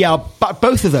 But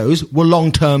both of those were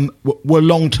long-term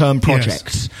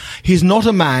projects. Yes. He's not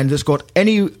a man that's got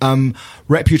any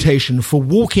reputation for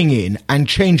walking in and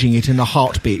changing it in a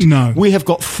heartbeat. No. We have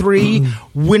got 3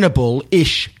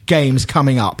 winnable-ish games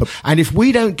coming up. And if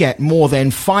we don't get more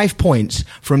than 5 points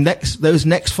from those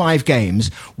next 5 games,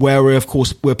 where we're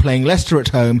playing Leicester at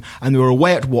home and we're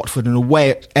away at Watford and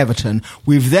away at Everton,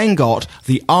 we've then got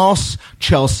the Arsenal,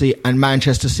 Chelsea and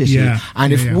Manchester City. Yeah.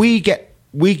 And if we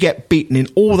get beaten in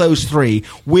all those 3,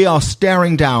 we are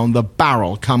staring down the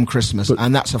barrel come Christmas,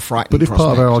 and that's a frightening prospect. But if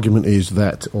part of our argument is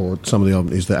that, or some of the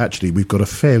argument is that actually we've got a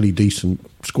fairly decent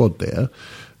squad there,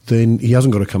 then he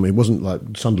hasn't got to come in. It wasn't like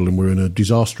Sunderland were in a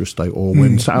disastrous state, or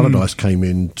when Allardyce came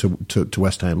in to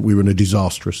West Ham, we were in a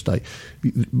disastrous state.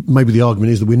 Maybe the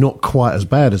argument is that we're not quite as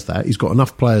bad as that. He's got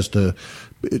enough players to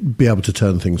be able to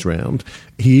turn things around.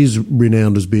 He is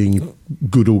renowned as being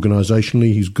good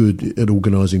organisationally. He's good at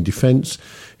organising defence.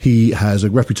 He has a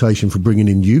reputation for bringing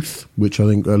in youth, which I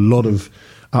think a lot of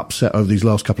upset over these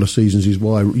last couple of seasons is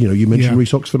why, you mentioned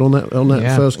Reece Oxford on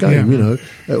that first game.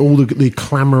 All the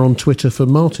clamour on Twitter for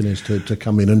Martinez to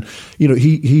come in, and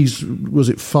he's was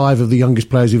it 5 of the youngest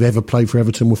players who've ever played for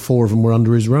Everton, were 4 of them were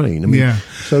under his reign.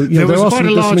 So there are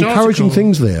some encouraging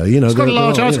things there. There's quite a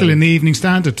large article in the Evening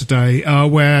Standard today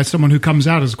where someone who comes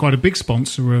out as quite a big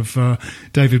sponsor of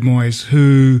David Moyes,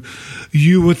 who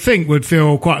you would think would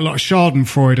feel quite a lot of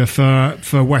Schadenfreude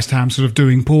for West Ham sort of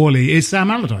doing poorly, is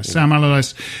Sam Allardyce. Sam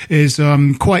Allardyce is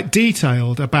quite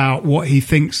detailed about what he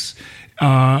thinks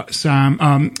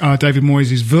David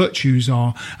Moyes' virtues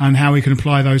are and how he can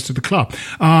apply those to the club.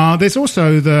 There's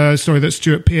also the story that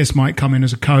Stuart Pearce might come in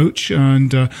as a coach,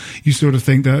 and you sort of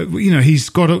think that he's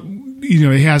got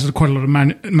he has quite a lot of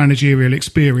managerial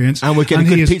experience, and we're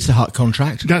getting a good Pizza Hut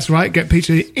contract. That's right. Get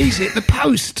pizza. Is it the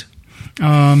Post?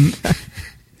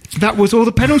 That was all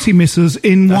the penalty missers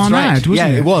in one ad, wasn't it? Yeah,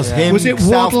 it was. Was it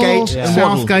Waddle,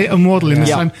 Southgate and Waddle in the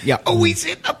same? Yeah. Oh, he's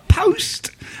in the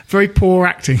Post. Very poor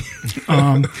acting.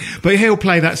 But he'll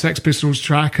play that Sex Pistols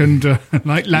track, and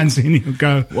like Lanzini will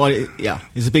go. Well,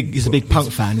 he's a big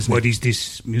punk fan, isn't he? What is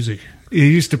this music?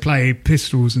 He used to play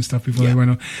Pistols and stuff before they went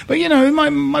on. But it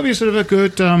might be sort of a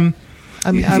good.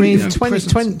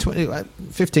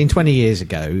 15, 20 years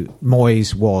ago,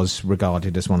 Moyes was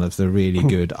regarded as one of the really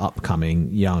good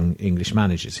upcoming young English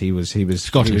managers. He was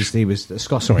Scottish. He was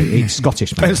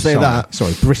Scottish. Don't say that.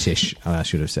 Sorry, British. I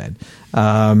should have said. He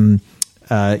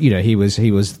was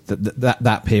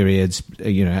that period's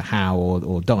Howe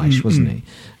or Dyche, wasn't he?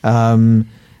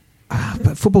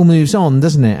 But football moves on,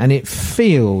 doesn't it? And it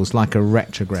feels like a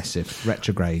retrograde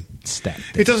step.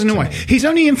 It does in a way. He's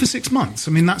only in for 6 months.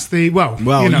 I mean, that's the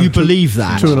you believe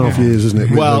that 2.5 years, isn't it?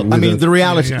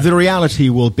 The reality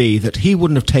will be that he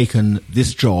wouldn't have taken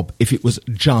this job if it was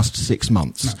just 6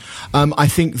 months. No. I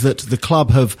think that the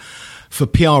club have, for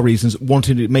PR reasons,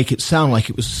 wanted to make it sound like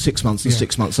it was 6 months and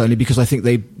 6 months only, because I think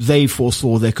they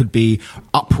foresaw there could be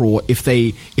uproar if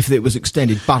it was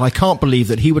extended. But I can't believe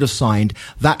that he would have signed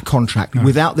that contract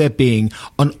without there being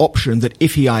an option that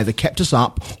if he either kept us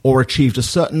up or achieved a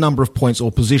certain number of points or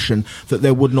position, that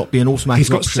there would not be an automatic He's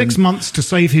got option. 6 months to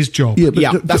save his job.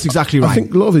 That's exactly right. I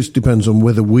think a lot of this depends on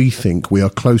whether we think we are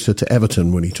closer to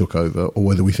Everton when he took over, or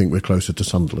whether we think we're closer to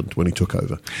Sunderland when he took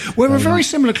over. We're a very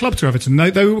similar club to Everton.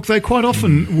 They quite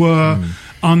often were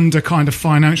under kind of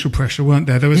financial pressure, weren't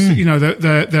there? There was,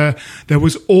 there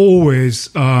was always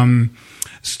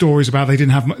stories about they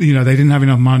didn't have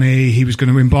enough money. He was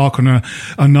going to embark on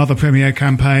another Premier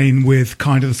campaign with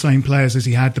kind of the same players as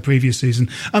he had the previous season,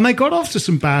 and they got off to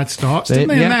some bad starts, didn't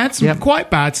they? And they had some quite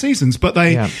bad seasons, but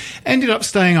they ended up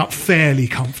staying up fairly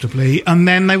comfortably, and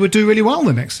then they would do really well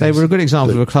the next season. They were a good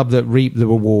example of a club that reaped the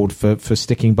reward for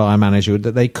sticking by a manager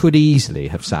that they could easily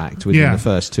have sacked within the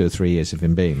first 2 or 3 years of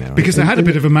him being there. Because they had a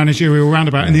bit of a managerial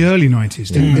roundabout in the early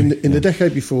 90s, didn't they? In the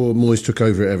decade before Moyes took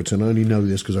over at Everton, I only know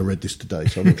this because I read this today,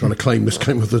 so I'm not trying to claim this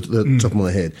came off the top of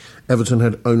my head. Everton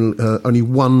had only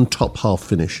one top half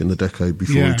finish in the decade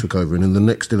before he took over, and in the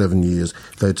next 11 years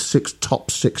they had 6 top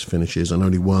 6 finishes and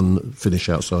only 1 finish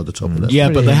outside the top of that. Yeah,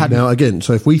 but they had now again.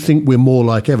 So if we think we're more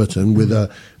like Everton with a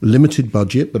limited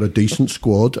budget but a decent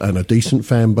squad and a decent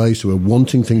fan base who are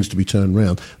wanting things to be turned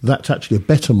around, that's actually a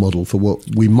better model for what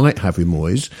we might have with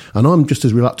Moyes. And I'm just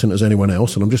as reluctant as anyone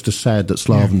else, and I'm just as sad that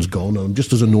Slaven's gone, and I'm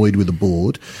just as annoyed with the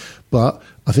board. But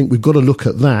I think we've got to look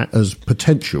at that as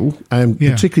potential, and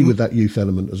particularly with that youth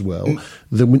element as well.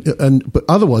 But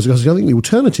otherwise, because I think the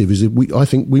alternative is I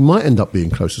think we might end up being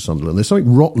close to Sunderland. There's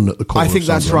something rotten at the core. I think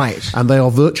that's right, and they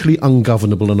are virtually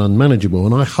ungovernable and unmanageable.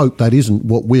 And I hope that isn't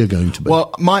what we're going to be.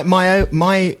 Well,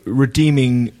 my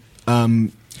redeeming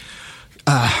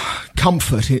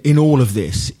comfort in all of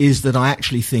this is that I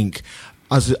actually think,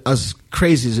 as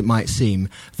crazy as it might seem,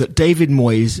 that David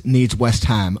Moyes needs West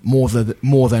Ham more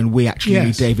than we actually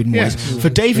need David Moyes. Yes. For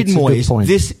David Moyes,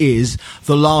 this is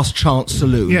the last chance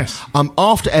saloon. Yes.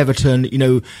 After Everton,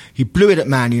 he blew it at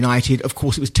Man United. Of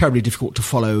course, it was terribly difficult to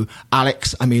follow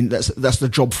Alex. I mean, that's the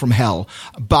job from hell.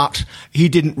 But he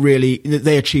didn't really.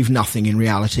 They achieved nothing in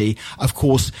reality. Of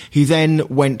course, he then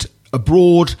went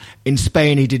abroad in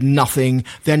Spain, he did nothing.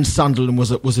 Then Sunderland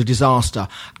was a disaster,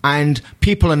 and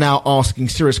people are now asking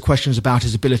serious questions about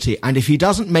his ability. And if he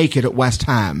doesn't make it at West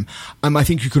Ham, I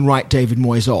think you can write David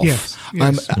Moyes off. Yes.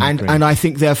 And I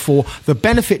think therefore the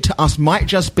benefit to us might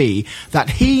just be that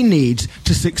he needs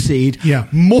to succeed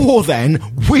more than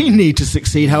we need to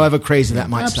succeed. However crazy that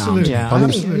might sound.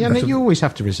 Yeah, you always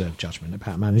have to reserve judgment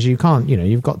about managers. You can't,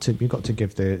 you've got to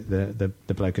give the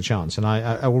bloke a chance. And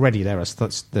I already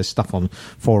there's stuff on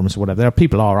forums or whatever.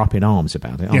 People are up in arms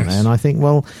about it, aren't they? And I think,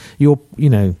 well,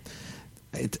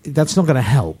 that's not going to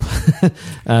help.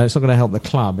 It's not going to help the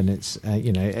club, and it's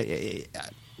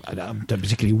I don't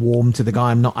particularly warm to the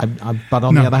guy. But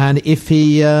on the other hand, if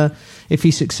he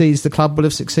succeeds, the club will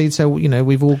have succeeded. So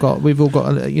we've all got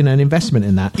an investment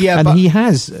in that. Yeah, and he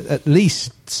has at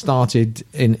least started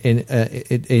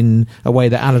in a way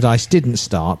that Allardyce didn't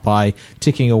start, by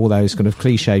ticking all those kind of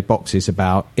cliche boxes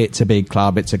about it's a big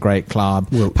club, it's a great club,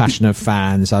 passionate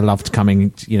fans. I loved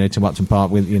coming to Upton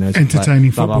Park with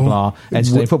entertaining football, blah blah blah,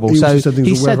 entertaining football. So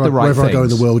he said the right things. Wherever I go in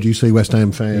the world, you see West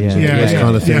Ham fans.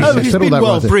 Kind of thing. No, he's been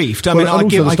well briefed. I mean, I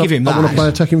give him that. I want to play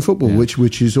attacking football,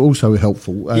 which is also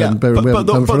helpful. But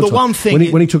the one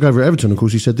thing, when he took over at Everton, of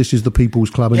course, he said this is the people's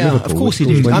club in Liverpool. Of course he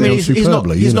did. I mean,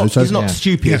 he's not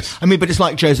stupid. Yes. I mean, but it's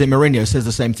like Jose Mourinho says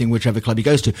the same thing whichever club he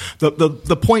goes to.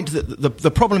 The point that the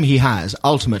problem he has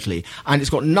ultimately, and it's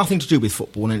got nothing to do with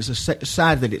football, and it's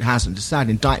sad that it hasn't. A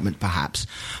sad indictment, perhaps,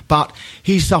 but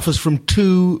he suffers from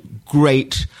two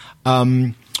great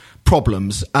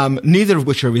problems, neither of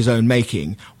which are of his own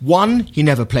making. One, he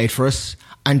never played for us.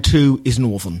 And two is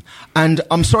Northern. And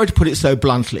I'm sorry to put it so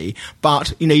bluntly,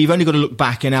 but you've only got to look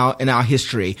back in our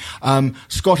history.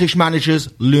 Scottish managers,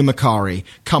 Lou Macari,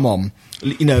 come on.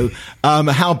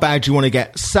 How bad do you want to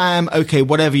get? Sam, okay,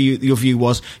 whatever your view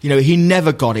was, he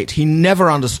never got it. He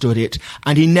never understood it.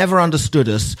 And he never understood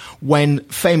us when,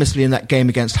 famously in that game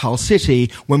against Hull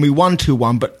City, when we won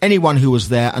 2-1, but anyone who was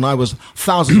there, and I was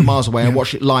thousands of miles away and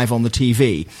watched it live on the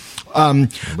TV.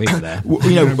 We were there. We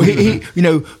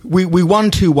won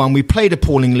 2-1. We played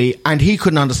appallingly, and he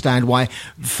couldn't understand why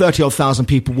 30,000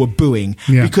 people were booing,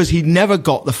 because he never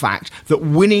got the fact that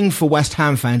winning for West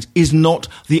Ham fans is not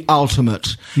the ultimate.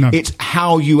 No. It's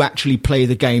how you actually play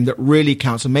the game that really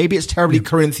counts. And maybe it's terribly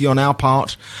Corinthian on our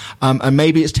part, and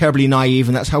maybe it's terribly naive,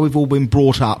 and that's how we've all been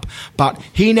brought up. But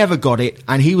he never got it,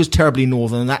 and he was terribly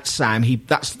Northern. And that's Sam. He's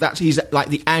like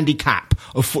the Andy Capp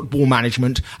of football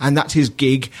management, and that's his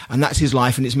gig, and that's his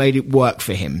life, and it's made it work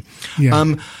for him.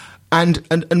 Yeah. And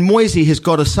Moisey has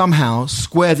got to somehow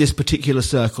square this particular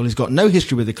circle. He's got no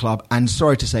history with the club, and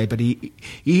sorry to say, but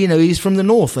he's from the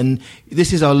north, and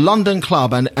this is a London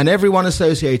club, and everyone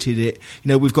associated it.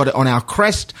 We've got it on our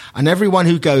crest, and everyone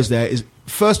who goes there is,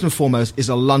 first and foremost, is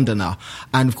a Londoner.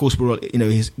 And of course,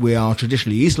 we are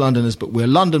traditionally East Londoners, but we're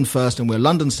London first, and we're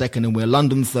London second, and we're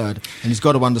London third. And he's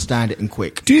got to understand it, and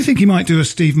quick. Do you think he might do a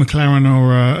Steve McLaren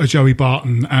or a Joey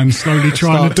Barton and slowly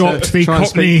try and adopt the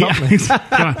Cockney accent?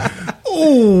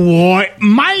 All right,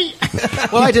 mate.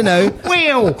 Well, I don't know.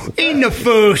 Well, in the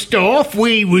first half,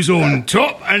 we was on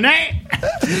top, and that.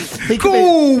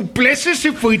 God bless us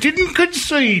if we didn't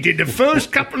concede in the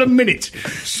first couple of minutes.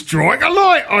 Strike a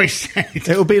light, I said.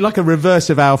 It'll be like a reverse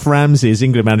of Alf Ramsey as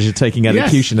England manager taking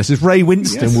elocution. This is Ray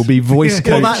Winston will be voice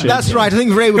coaching. Well, that's right. I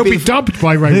think Ray will be dubbed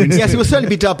by Ray Winston. Yes, it will certainly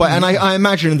be dubbed by, and I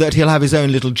imagine that he'll have his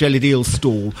own little jellied eel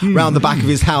stall round the back of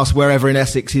his house, wherever in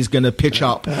Essex he's going to pitch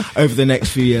up over the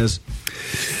next few years.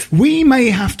 We may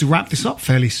have to wrap this up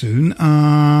fairly soon,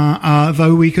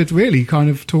 though we could really kind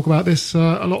of talk about this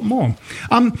a lot more.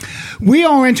 We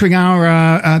are entering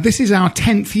this is our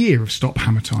 10th year of Stop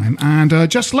Hammer Time,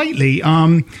 and just lately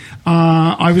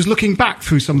I was looking back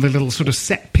through some of the little sort of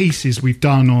set pieces we've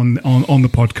done on the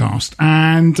podcast,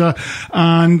 and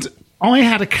I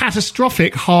had a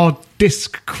catastrophic hard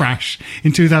disk crash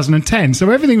in 2010.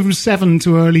 So everything from 7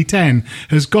 to early 10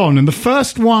 has gone. And the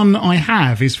first one I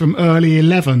have is from early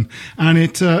 11. And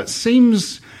it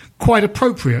seems quite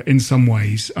appropriate in some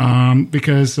ways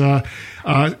because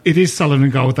it is Sullivan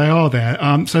and Gold. They are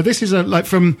there. So this is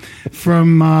from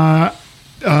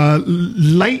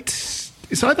late...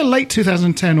 It's either late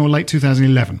 2010 or late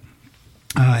 2011.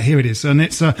 Here it is, and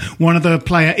it's one of the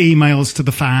player emails to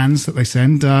the fans that they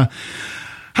send.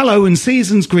 Hello and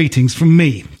season's greetings from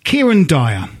me, Kieran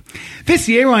Dyer. This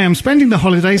year I am spending the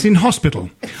holidays in hospital.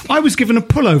 I was given a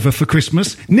pullover for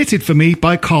Christmas, knitted for me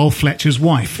by Carl Fletcher's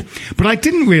wife. But I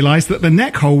didn't realise that the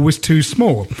neck hole was too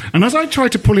small, and as I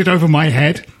tried to pull it over my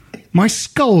head, my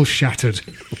skull shattered.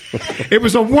 It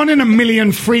was a 1 in a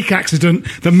million freak accident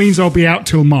that means I'll be out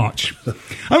till March.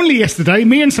 Only yesterday,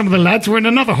 me and some of the lads were in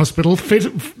another hospital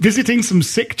visiting some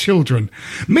sick children.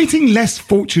 Meeting less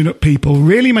fortunate people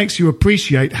really makes you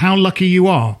appreciate how lucky you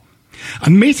are.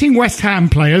 And meeting West Ham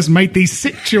players made these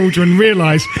sick children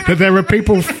realise that there are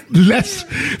people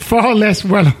far less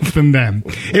well off than them.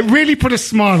 It really put a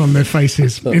smile on their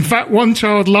faces. In fact, one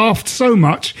child laughed so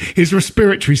much his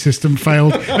respiratory system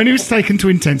failed and he was taken to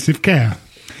intensive care.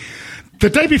 The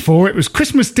day before, it was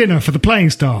Christmas dinner for the playing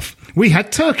staff. We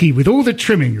had turkey with all the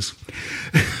trimmings.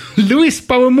 Luis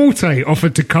Boamorte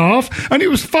offered to carve, and it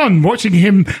was fun watching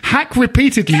him hack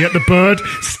repeatedly at the bird,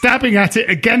 stabbing at it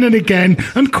again and again,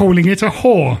 and calling it a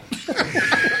whore.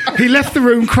 He left the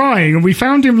room crying, and we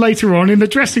found him later on in the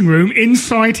dressing room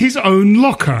inside his own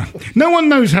locker. No one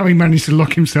knows how he managed to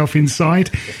lock himself inside.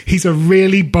 He's a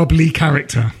really bubbly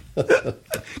character.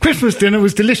 Christmas dinner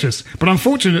was delicious, but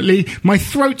unfortunately my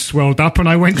throat swelled up and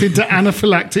I went into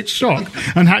anaphylactic shock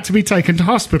and had to be taken to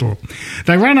hospital.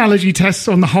 They ran allergy tests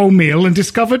on the whole meal and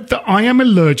discovered that I am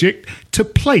allergic to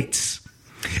plates.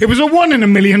 It was a 1 in a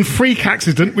million freak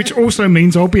accident, which also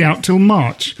means I'll be out till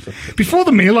March. Before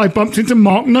the meal I bumped into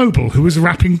Mark Noble, who was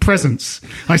wrapping presents.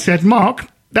 I said, "Mark,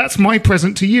 that's my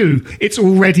present to you. It's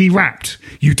already wrapped.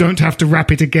 You don't have to wrap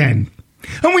it again."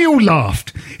 And we all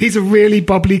laughed. He's a really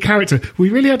bubbly character.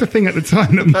 We really had a thing at the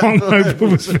time that Mark Noble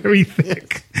was very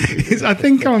thick. I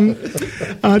think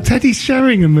Teddy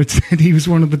Sheringham had said he was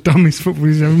one of the dumbest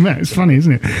footballers he's ever met. It's funny,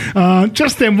 isn't it?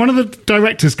 Just then, one of the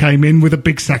directors came in with a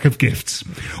big sack of gifts.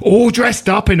 All dressed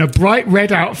up in a bright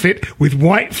red outfit with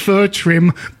white fur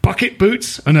trim, bucket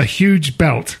boots and a huge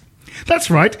belt.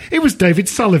 That's right, it was David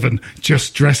Sullivan,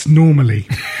 just dressed normally.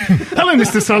 "Hello,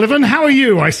 Mr. Sullivan, how are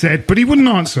you?" I said, but he wouldn't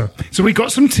answer. So we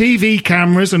got some TV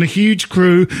cameras and a huge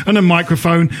crew and a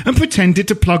microphone and pretended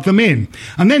to plug them in.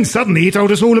 And then suddenly he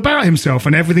told us all about himself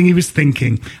and everything he was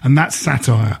thinking. And that's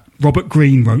satire. Robert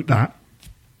Greene wrote that.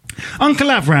 Uncle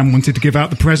Avram wanted to give out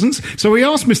the presents, so he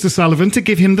asked Mr. Sullivan to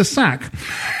give him the sack.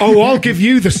 "Oh, I'll give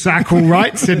you the sack, all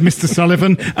right," said Mr.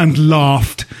 Sullivan, and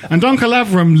laughed. And Uncle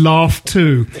Avram laughed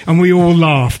too, and we all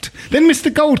laughed. Then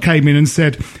Mr. Gold came in and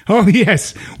said, "Oh,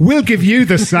 yes, we'll give you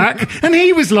the sack," and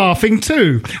he was laughing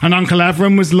too. And Uncle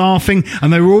Avram was laughing,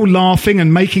 and they were all laughing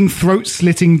and making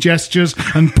throat-slitting gestures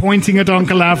and pointing at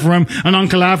Uncle Avram, and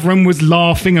Uncle Avram was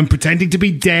laughing and pretending to be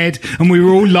dead, and we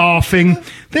were all laughing.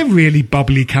 They're really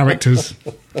bubbly characters.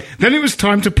 Then it was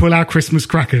time to pull our Christmas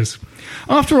crackers.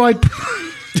 After I'd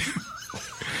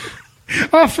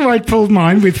pulled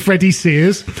mine with Freddie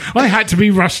Sears, I had to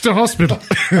be rushed to hospital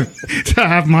to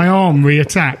have my arm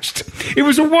reattached. It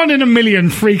was a 1 in a million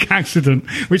freak accident,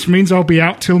 which means I'll be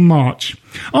out till March.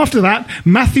 After that,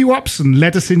 Matthew Upson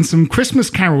led us in some Christmas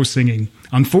carol singing.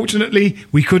 Unfortunately,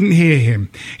 we couldn't hear him.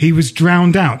 He was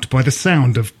drowned out by the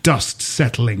sound of dust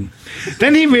settling.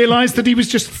 Then he realised that he was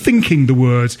just thinking the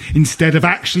words instead of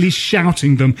actually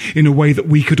shouting them in a way that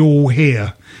we could all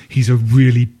hear. He's a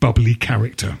really bubbly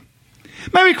character.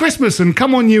 Merry Christmas and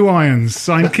come on, you irons.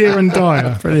 Signed, Kieran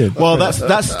Dyer. Brilliant. Well, that's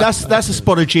a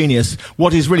spot of genius.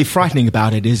 What is really frightening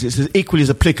about it is it's equally as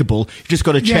applicable. You just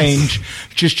got to change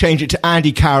it to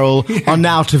Andy Carroll,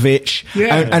 Arnautovic,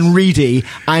 and Reedy,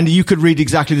 and you could read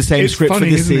exactly the same script funny,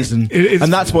 for this season.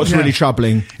 And that's what's really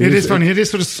troubling. It is funny. It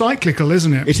is sort of cyclical,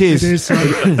 isn't it? It is.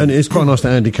 And it's quite nice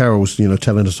that Andy Carroll's,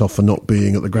 telling us off for not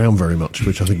being at the ground very much,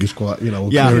 which I think is quite,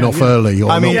 clearing off early, or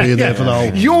not being there for the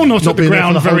whole. You're not at the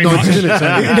ground very much.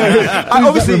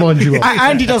 Obviously,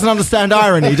 Andy doesn't understand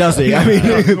irony, does he? I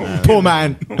mean, poor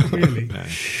man. Not really.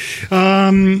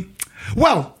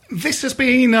 Well, this has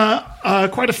been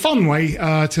quite a fun way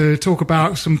to talk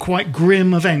about some quite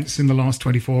grim events in the last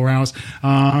 24 hours.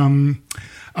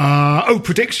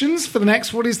 Predictions for the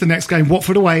next. What is the next game?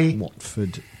 Watford away.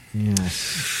 Watford,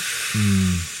 yes.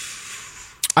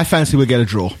 I fancy we'll get a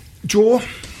draw. Draw.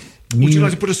 Would you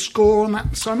like to put a score on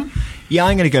that, Simon? Yeah,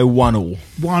 I'm going to go 1-1.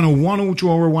 1-1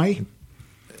 draw away.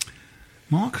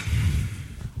 Mark?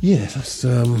 Yeah, that's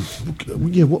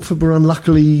Watford were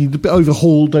unluckily a bit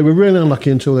overhauled. They were really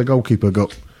unlucky until their goalkeeper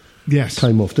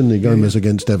came off, didn't he? Gomez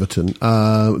against Everton.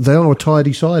 They are a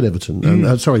tidy side, Everton.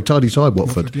 Tidy side,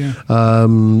 Watford. I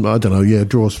don't know. Yeah,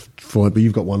 draws fine, but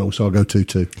you've got 1-1, so I'll go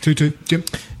 2-2. 2-2. Jim?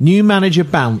 New manager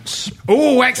bounce.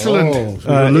 Oh, excellent.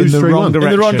 So in the wrong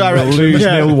direction. In the wrong direction. We'll lose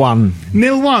 0-1.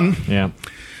 0-1. Yeah.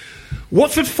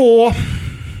 Watford 4.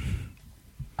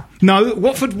 No,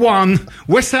 Watford 1.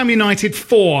 West Ham United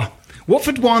 4.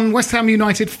 Watford 1. West Ham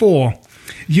United 4.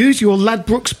 Use your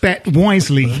Ladbrokes bet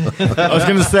wisely. I was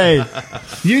going to say.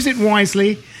 Use it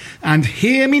wisely. and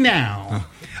Hear Me Now.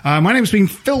 My name's been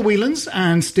Phil Whelans,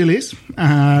 and still is,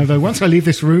 though once I leave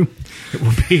this room, it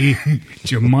will be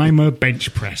Jemima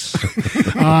Bench Press.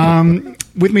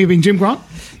 With me have been Jim Grant.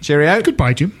 Cheerio.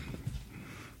 Goodbye, Jim.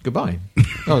 Goodbye.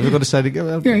 Oh, we've got to say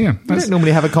yeah. We don't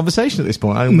normally have a conversation at this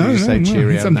point. I don't usually say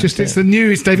cheerio. It's the new.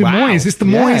 It's David Moyes. It's the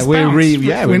Moyes. We're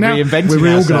reinventing. We're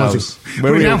reorganising.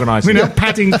 We're reorganising. We're now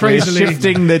padding crazily. We're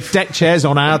shifting the deck chairs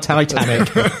on our Titanic.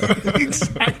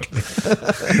 Exactly.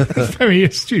 Very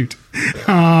astute.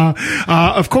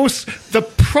 Of course, the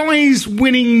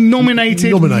prize-winning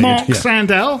nominated Mark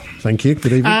Sandell. Thank you.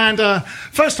 Good evening. And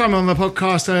first time on the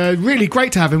podcast. Really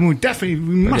great to have him. We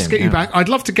must get you back. I'd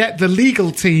love to get the legal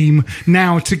team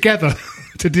now together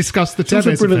to discuss the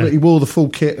Tevez brilliant affair. that he wore the full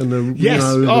kit and the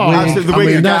absolutely, the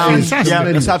wig gown.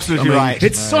 That's absolutely right.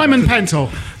 It's Simon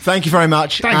Pentle. Thank you very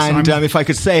much. Thanks, and if I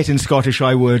could say it in Scottish,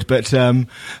 I would. But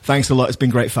thanks a lot. It's been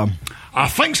great fun.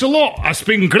 Thanks a lot. It's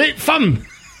been great fun.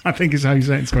 I think is how you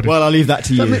say it in Scottish. Well, I'll leave that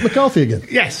to you. Is that Mick McCarthy again?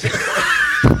 Yes.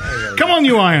 Come on,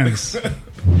 you irons.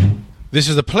 This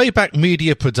is a Playback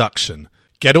Media production.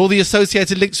 Get all the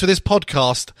associated links for this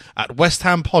podcast at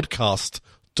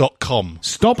westhampodcast.com.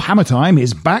 Stop Hammer Time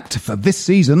is backed for this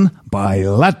season by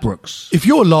Ladbrokes. If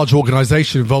you're a large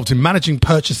organisation involved in managing,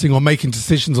 purchasing or making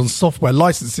decisions on software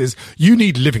licenses, you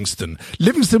need Livingston.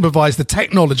 Livingston provides the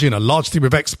technology and a large team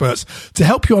of experts to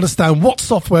help you understand what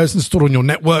software is installed on your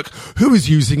network, who is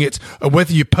using it, and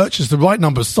whether you purchase the right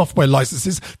number of software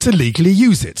licenses to legally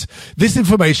use it. This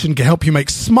information can help you make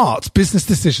smart business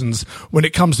decisions when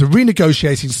it comes to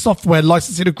renegotiating software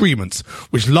licensing agreements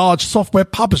with large software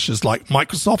publishers like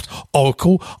Microsoft,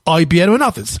 Oracle, IBM and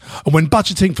others, and when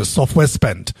budgeting for software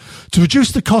spend. To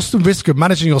reduce the cost and risk of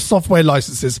managing your software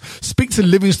licenses, speak to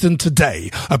Livingston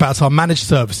today about our managed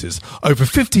services. Over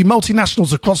 50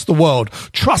 multinationals across the world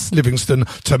trust Livingston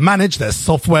to manage their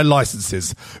software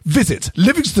licenses. Visit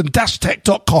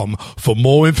livingston-tech.com for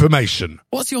more information.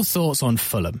 What's your thoughts on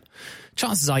Fulham?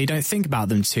 Chances are you don't think about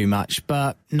them too much,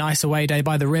 but nice away day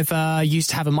by the river, used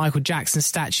to have a Michael Jackson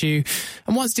statue,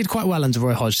 and once did quite well under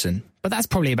Roy Hodgson. But that's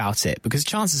probably about it, because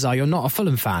chances are you're not a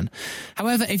Fulham fan.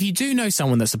 However, if you do know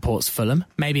someone that supports Fulham,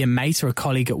 maybe a mate or a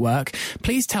colleague at work,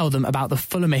 please tell them about the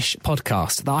Fulhamish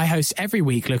podcast that I host every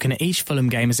week, looking at each Fulham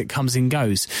game as it comes and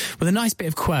goes, with a nice bit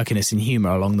of quirkiness and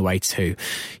humour along the way too.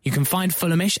 You can find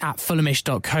Fulhamish at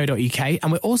fulhamish.co.uk,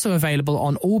 and we're also available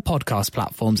on all podcast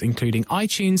platforms, including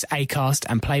iTunes, Acast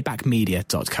and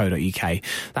playbackmedia.co.uk.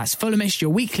 That's Fulhamish, your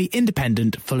weekly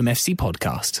independent Fulham FC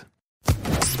podcast.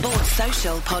 Sports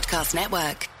Social Podcast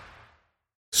Network.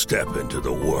 Step into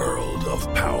the world of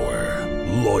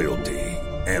power, loyalty,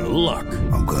 and luck.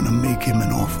 I'm gonna make him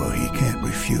an offer he can't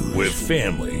refuse. With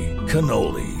family,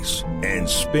 cannolis, and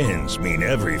spins mean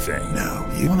everything.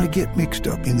 Now, you wanna get mixed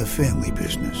up in the family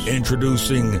business.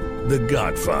 Introducing The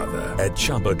Godfather at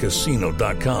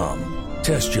ChumbaCasino.com.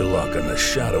 Test your luck in the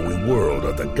shadowy world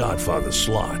of The Godfather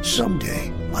slot.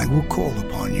 Someday, I will call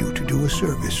upon you to do a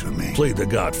service for me. Play The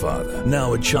Godfather,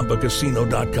 now at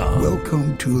ChumbaCasino.com.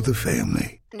 Welcome to the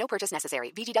family. No purchase necessary.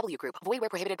 VGW Group. Void where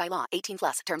prohibited by law.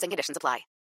 18+. Terms and conditions apply.